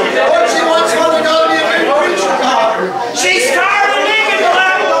 God. Lord, she wants Father God to be a good preacher, God. She's tired of living the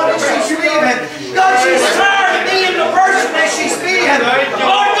life, God, that she's living. God, she's tired of being the person that she's being.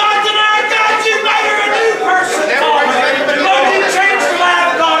 Lord God, tonight, God, you made her a new person, God. Lord, you changed her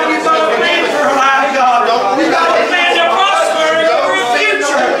life, God, and you've got a plan for her life, God. You've got a plan to prosper her and for her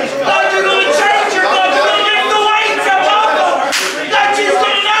future. God, you're going to change her, God. You're going to lift the weights up off of her. God, she's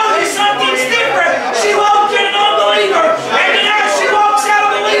going to know that something's different. She walked in an unbeliever, and tonight she walks out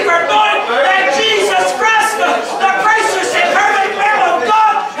a believer, knowing that Jesus Christ, the precious and perfect Lamb of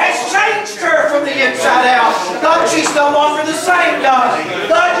God, has changed her from the inside out. God, she's no longer the same, God.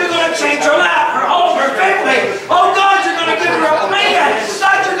 God, you're going to change her life, her home, her family. Oh, God, you're going to give her a plan.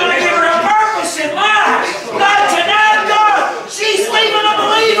 God, you're going to give her a purpose in life. God, tonight, God, she's leaving a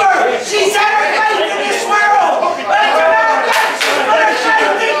believer. She's had her faith in this world. But tonight, God, she's put her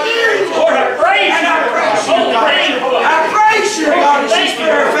faith in you. Lord, I praise you. I praise you, God, that she's put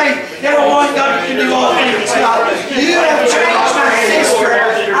her faith in the one God who can do all things, God. You have changed my sister.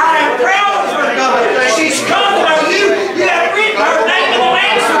 I am proud of her, God. She's come to know you. You have written her name in the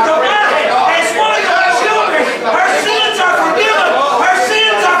Lamb's Book of Life as one of your children. Her sins are forgiven. Her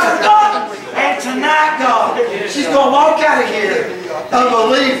sins are forgotten. And tonight, God, she's going to walk out of here a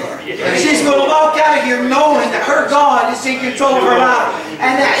believer. She's going to walk out of here knowing that her God is in control of her life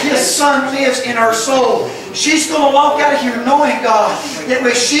and that His Son lives in her soul. She's going to walk out of here knowing, God, that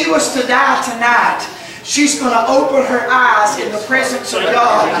when she was to die tonight, she's going to open her eyes in the presence of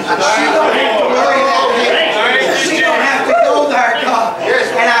God. She don't have to worry that day. She don't have to go there, God.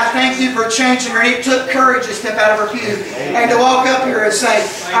 And I thank you for changing her. It took courage to step out of her pew and to walk up here and say,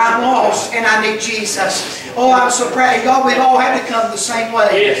 I'm lost and I need Jesus. Oh, I'm so proud. God, we've all had to come the same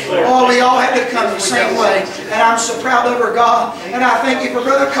way. Oh, we all had to come the same way. And I'm so proud of her, God. And I thank you for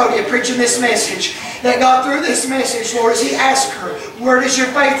Brother Cody preaching this message. That God, through this message, Lord, as he asked her, where does your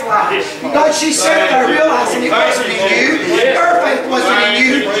faith lie? God, she said there, realizing it wasn't in you. Her faith wasn't in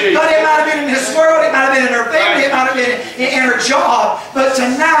you. God, it might have been in this world. It might have been in her family. It might have been in her job. But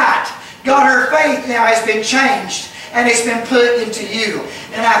tonight, God, her faith now has been changed. And it's been put into you.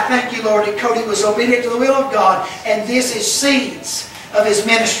 And I thank you, Lord, that Cody was obedient to the will of God. And this is seeds of his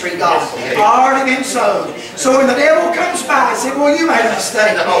ministry, God. Already been sown. So when the devil comes by and says, well, you made a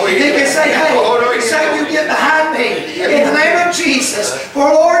mistake. He can say, hey, Satan, you get behind me. In the name of Jesus. For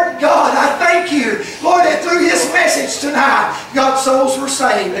Lord God, I thank you, Lord, that through his message tonight, God's souls were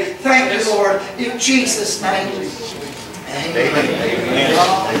saved. Thank you, Lord, in Jesus' name. Amen.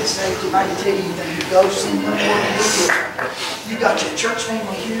 I can tell you that you go see no more than you do. You got your church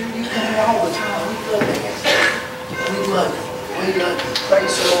family here. You come here all the time. We love you. We love you. We love you.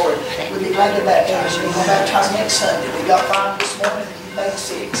 Praise the Lord. We'll be glad to baptize you. We're going to baptize next Sunday. We got 5 this morning. You may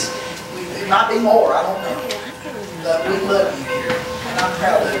see 6. It might be more, I don't know. But we love you here, and I'm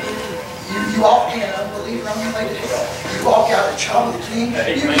proud of you. You walk in an unbeliever on your way to hell. You walk out a child of the King.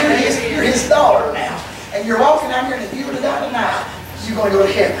 You're his daughter now. And you're walking out here, and if you were to die tonight, you're going to go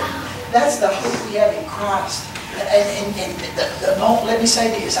to heaven. That's the hope we have in Christ. Let me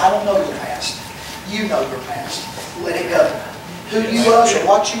say this. I don't know your past. You know your past. Let it go. Who you was or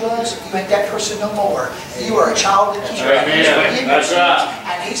what you was, you ain't that person no more. You are a child of the King. That's right.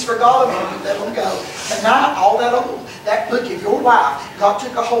 And He's forgotten you. Let Him go. But not all that old. That book of your life, God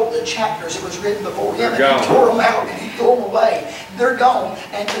took a hold of the chapters that was written before Him, and He tore them out and He threw them away. They're gone.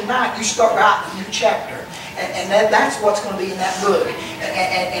 And tonight you start writing a new chapter. And that's what's going to be in that book.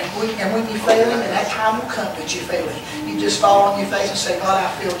 And when you fail Him, and that time will come that you fail Him, you just fall on your face and say, God, I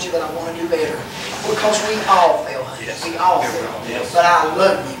failed you, but I want to do better. Because we all fail Him. Yes. We all fail. Yes. But I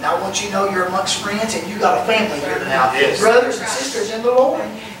love you. And I want you to know you're amongst friends, and you got a family here now. Yes. Brothers and sisters in the Lord.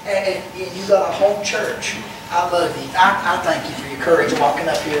 And you got a home church. I love you. I thank you for your courage walking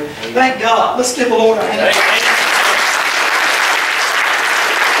up here. Thank God. Let's give the Lord a hand.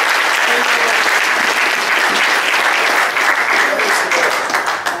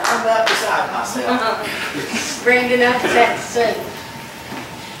 I'm up beside myself. Brandon, I just have to say,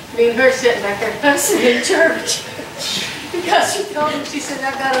 me and her sitting back there fussing in church. Because she told him, she said,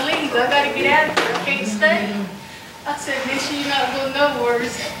 I've got to leave. I've got to get out of here. I can't stay. I said, Miss, you're not going nowhere.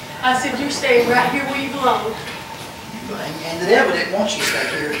 I said, you're staying right here where you belong. And the devil didn't want you to stay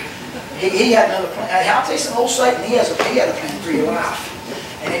here. He had another plan. I'll tell you something, old Satan, he had a plan for your life.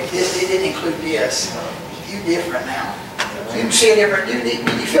 And it didn't include this. You're different now. You can see it different.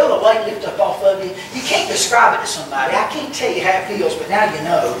 You feel the weight lift up off of you. You can't describe it to somebody. I can't tell you how it feels, but now you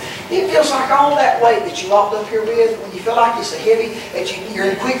know. It feels like all that weight that you walked up here with, when you feel like it's so heavy, that you're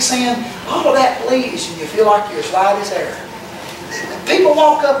in quicksand, all of that leaves and you feel like you're as light as air. People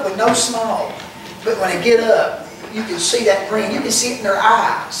walk up with no smile, but when they get up, you can see that grin. You can see it in their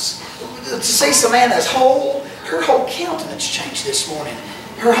eyes. To see Savannah's her whole countenance changed this morning.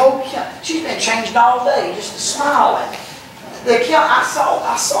 She's been changed all day, just smiling. I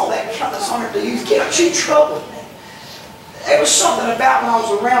saw that countenance on her, the youth camp. She troubled me. There was something about when I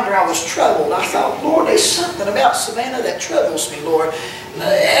was around her, I was troubled. I thought, Lord, there's something about Savannah that troubles me, Lord.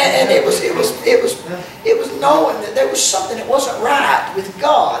 And it was knowing that there was something that wasn't right with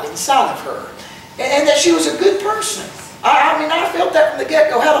God inside of her. And that she was a good person. I mean, I felt that from the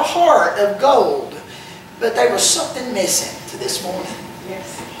get-go. Had a heart of gold. But there was something missing to this morning.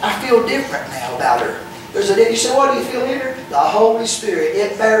 Yes. I feel different now about her. You say, what do you feel in her? The Holy Spirit.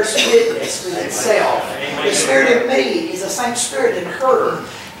 It bears witness with itself. The Spirit in me is the same Spirit in her.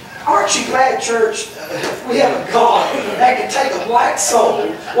 Aren't you glad, church, we have a God that can take a black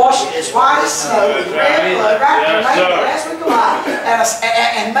soul, wash it as white as snow, with red blood, right from the last week of life,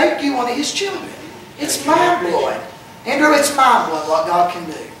 and make you one of His children? It's mind-blowing. Andrew, it's mind-blowing what God can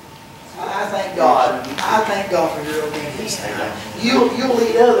do. I thank God. I thank God for your obedience. You'll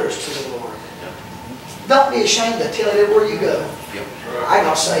lead others to the Lord. Don't be ashamed to tell it everywhere you go. I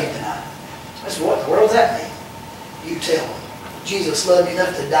got saved tonight. That's what in the world does that mean? You tell them. Jesus loved me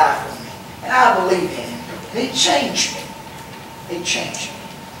enough to die for me. And I believe in Him. And He changed me. He changed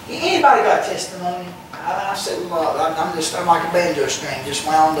me. Anybody got a testimony? I said, well, I'm like a banjo string, just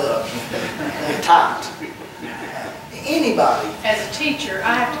wound up and tight. Anybody? As a teacher,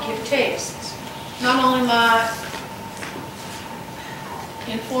 I have to give tests. Not only my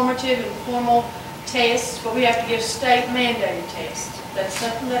informative and formal tests, but we have to give state mandated tests. That's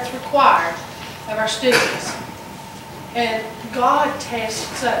something that's required of our students. And God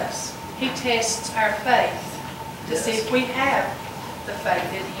tests us. He tests our faith to see if we have the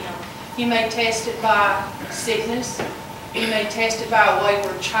faith in Him. You may test it by sickness. You may test it by a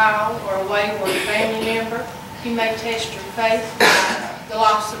wayward child or a wayward family member. You may test your faith by the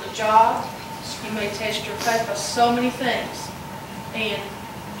loss of a job. You may test your faith by so many things. And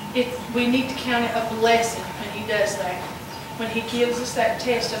we need to count it a blessing when He does that. When He gives us that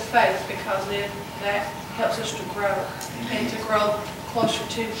test of faith, because then that helps us to grow and to grow closer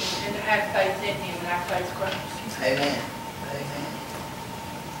to Him and to have faith in Him, and our faith grows. Amen. Amen.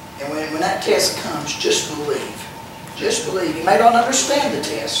 And when that test comes, just believe. Just believe. You may not understand the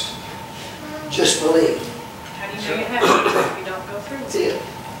test. Just believe. How do you know you have it if you don't go through it? That's it.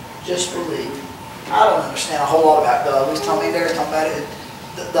 Just believe. I don't understand a whole lot about God. We was talking about it.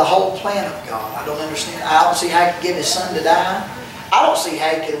 The whole plan of God. I don't understand. I don't see how He could give His Son to die. I don't see how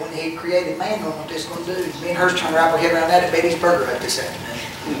He could, when He created man, what this going to do. Me and hers turned around, head around that at Betty's Burger Hut this afternoon.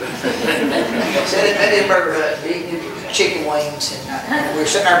 Said at Betty's Burger Hut, eating chicken wings, and we were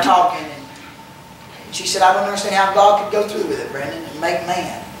sitting there talking. And And she said, I don't understand how God could go through with it, Brandon, and make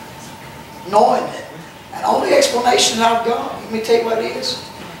man. Knowing it. And only explanation that I've got, let me tell you what it is,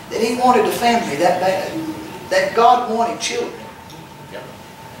 that He wanted a family that bad. That God wanted children.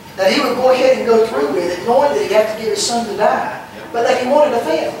 That He would go ahead and go through with it, knowing that He'd have to give His Son to die, but that He wanted a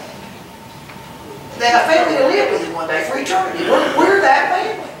family. That a family to live with Him one day for eternity. We're that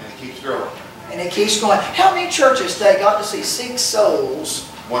family. And it keeps growing. And it keeps going. How many churches today got to see 6 souls?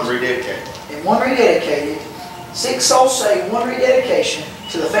 One rededicated. And one rededicated. 6 souls saved, one rededication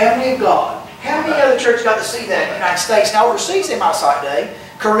to the family of God. How many other churches got to see that in the United States? Now overseas they might say today,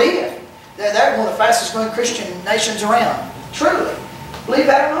 Korea. They're one of the fastest growing Christian nations around. Truly. Believe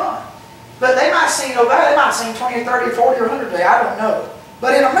that or not. But they might see over there, they might see 20 or 30 or 40 or 100 today, I don't know.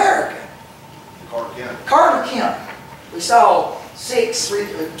 But in America, Carter County, we saw 6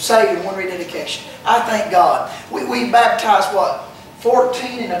 saved and one rededication. I thank God. We baptized, what,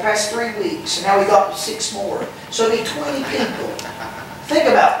 14 in the past 3 weeks, and now we got 6 more. So it'll be 20 people. Think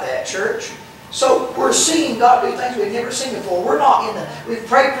about that, church. So we're seeing God do things we've never seen before. We're not in the, we've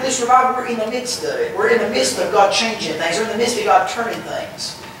prayed for this revival, we're in the midst of it. We're in the midst of God changing things. We're in the midst of God turning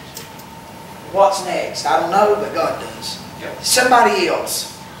things. What's next? I don't know, but God does. Somebody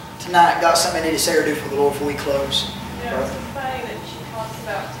else tonight got something they need to say or do for the Lord before we close. Yeah, it's funny that she talks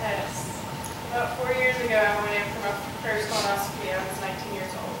about tests. About 4 years ago, I went in for my first colonoscopy. I was 19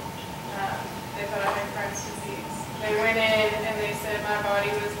 years old. They thought I had Crohn's disease. They went in and they said my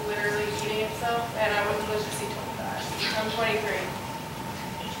body was literally eating itself, and I was supposed to see 25. I'm 23.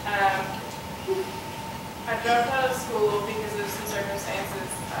 I dropped out of school because of some circumstances.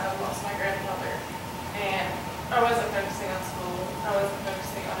 I lost my grandmother, and I wasn't focusing on school. I wasn't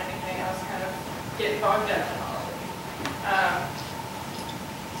focusing on anything. I was kind of getting bogged down in all of it.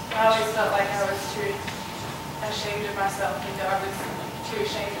 I always felt like I was too ashamed of myself, and God was too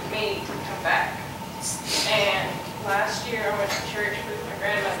ashamed of me to come back. And last year I went to church with my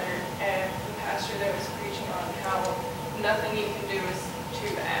grandmother, and the pastor there was preaching on how nothing you can do is too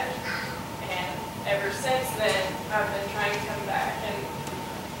bad. And ever since then, I've been trying to come back. And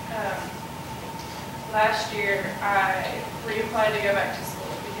last year I reapplied to go back to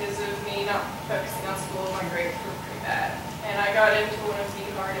school because of me not focusing on school. My grades were pretty bad. And I got into one of the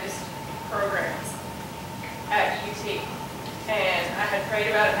hardest programs at UT. And I had prayed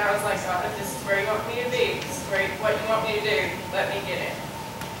about it, and I was like, God, if this is where you want me to be, this is what you want me to do, let me get in.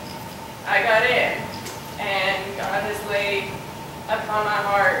 I got in, and God has laid upon my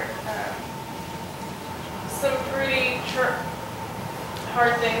heart some pretty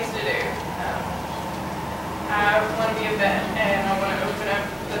hard things to do. I want to be a vet, and I want to open up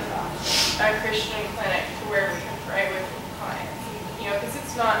a Christian clinic to where we can pray with clients. You know, because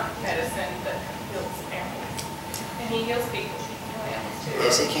it's not medicine that heals animals. And He heals people. He can heal animals too.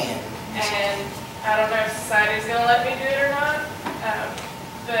 Yes, He can. And I don't know if society's going to let me do it or not.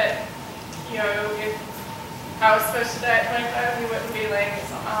 But, you know, if I was supposed to die at 25, He wouldn't be laying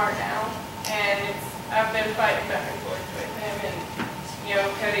this on my heart now. And I've been fighting back and forth with Him. And, you know,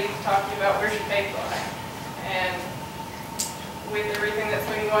 Cody talking about where's your faith lie. And with everything that's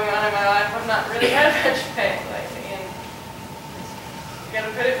been going on in my life, I've not really had much faith lately. And you got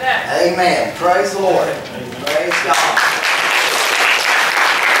to put it back. Amen. Praise the Lord. Praise God.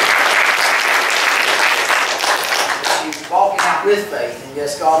 You're walking out with faith, and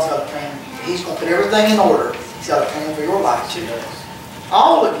yes, God's got a plan. He's going to put everything in order. He's got a plan for your life too.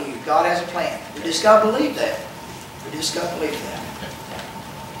 All of you, God has a plan. We just got to believe that. We just got to believe that.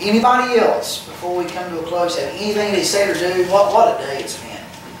 Anybody else, before we come to a close, have anything they say or do? What a day it's been.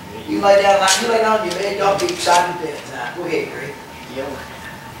 You lay down on your bed, y'all be excited to bed tonight. Go ahead, Greg.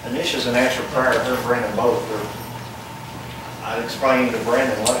 Initia's an answer prayer. Her and Brandon both. I explained to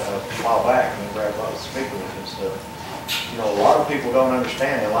Brandon a while back when Brad was speaking with him and stuff. You know, a lot of people don't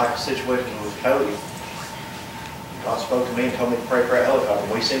understand. They like the situation with Cody. God spoke to me and told me to pray for a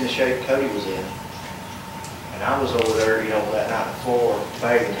helicopter. We seen the shape Cody was in. And I was over there, you know, that night before,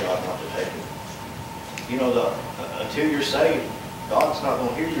 begging God not to take it. You know, until you're saved, God's not going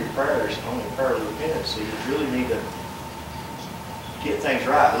to hear your prayers, only prayer of repentance. So you really need to get things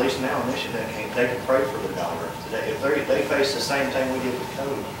right. At least now, they can pray for their daughter. If they face the same thing we did with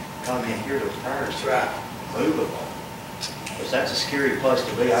Cody, God can hear their prayers. Right. Move them on. Because that's a scary place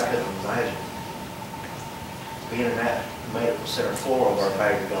to be. I couldn't imagine being in that medical center floor over our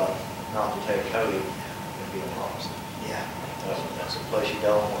baby God not to take Cody and being lost. Yeah. That's a place you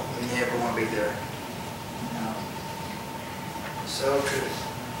don't want. We never want to be there. No. So true.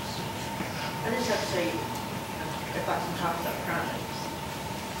 I just have to say, if I can talk about chronics.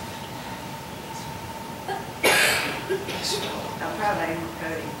 I'm proud of you,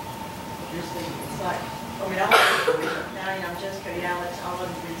 Cody. Just think, it's like, I mean, I like, now, you know, Jessica, Alex, all of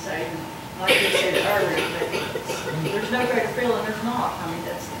them have been saved, and like you said earlier, but there's no greater feeling, there's not. I mean,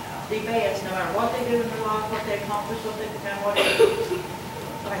 that's the best, no matter what they do in their life, what they accomplish, what they become, whatever.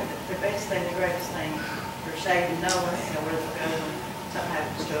 I mean, the best thing, the greatest thing, they're saved and knowing, you know, where they'll go when something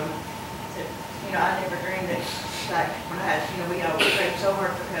happens to them. So, you know, I never dreamed that, like, when I had, you know, we always prayed so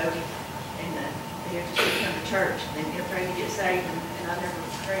hard for Cody, and he had to come to church, and then, you know, pray to get saved, and I never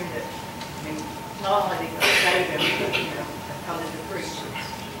dreamed that, I mean, not only did God save him, but, you know, because of the preacher.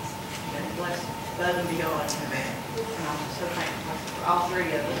 You know, blessed above and beyond. Amen. And I'm so thankful for all three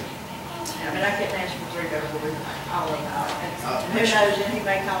of them. I mean, I couldn't ask for three better boys, all of them. And who knows, and he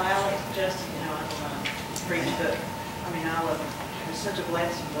may call Alex, Justin, you know, I don't know, preach, but, I mean, all of them. It was such a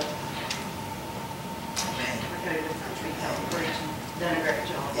blessing, but I could have been called to preach and done a great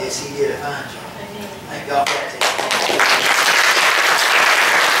job. Yes, he did a fine job. Thank God for that.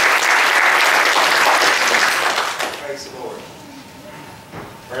 Praise the Lord.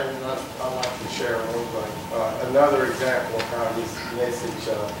 Brandon, I'd like to share one thing. Another example of how this message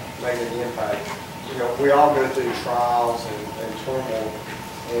made an impact. You know, we all go through trials and turmoil,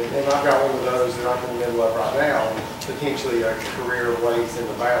 and I've got one of those that I'm in the middle of right now, and potentially a career weighs in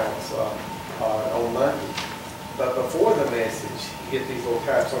the balance on Monday. But before the message, you get these little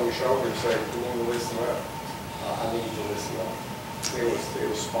taps on your shoulder and say, you need to listen up. I need you to listen up. It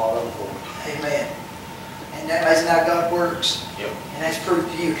was spot on for me. Amen. And that is how God works. Yep. And that's proof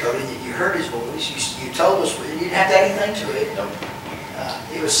to you, Cody, that you heard his voice. You told us, you didn't have to add anything to it. Nope.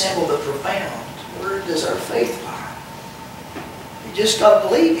 It was simple but profound. Where does our faith lie? You just got to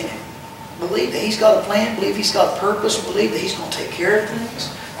believe in him. Believe that he's got a plan, believe he's got a purpose, believe that he's going to take care of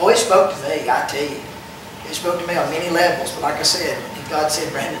things. Oh, it spoke to me, I tell you. It spoke to me on many levels, but like I said, God said,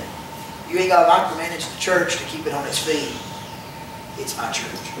 Brandon, you ain't got to micromanage the church to keep it on its feet. It's my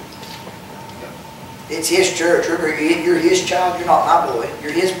church. It's his church. Remember, you're his child. You're not my boy.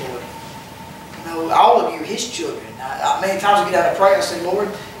 You're his boy. You know, all of you are his children. Many times I get out of prayer, I say, Lord,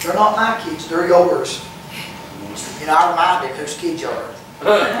 they're not my kids. They're yours. You know, I remind him whose kids you are.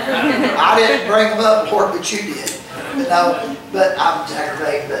 I didn't bring them up, Lord, but you did. But I'm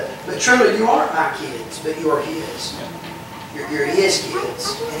aggravating. But truly, you aren't my kids, but you are his. You're his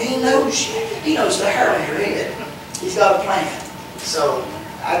kids. And he knows you. He knows the hair on your head. He's got a plan. So,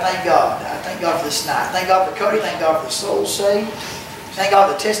 I thank God. I thank God for this night. Thank God for Cody. Thank God for the souls saved. Thank God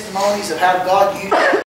for the testimonies of how God used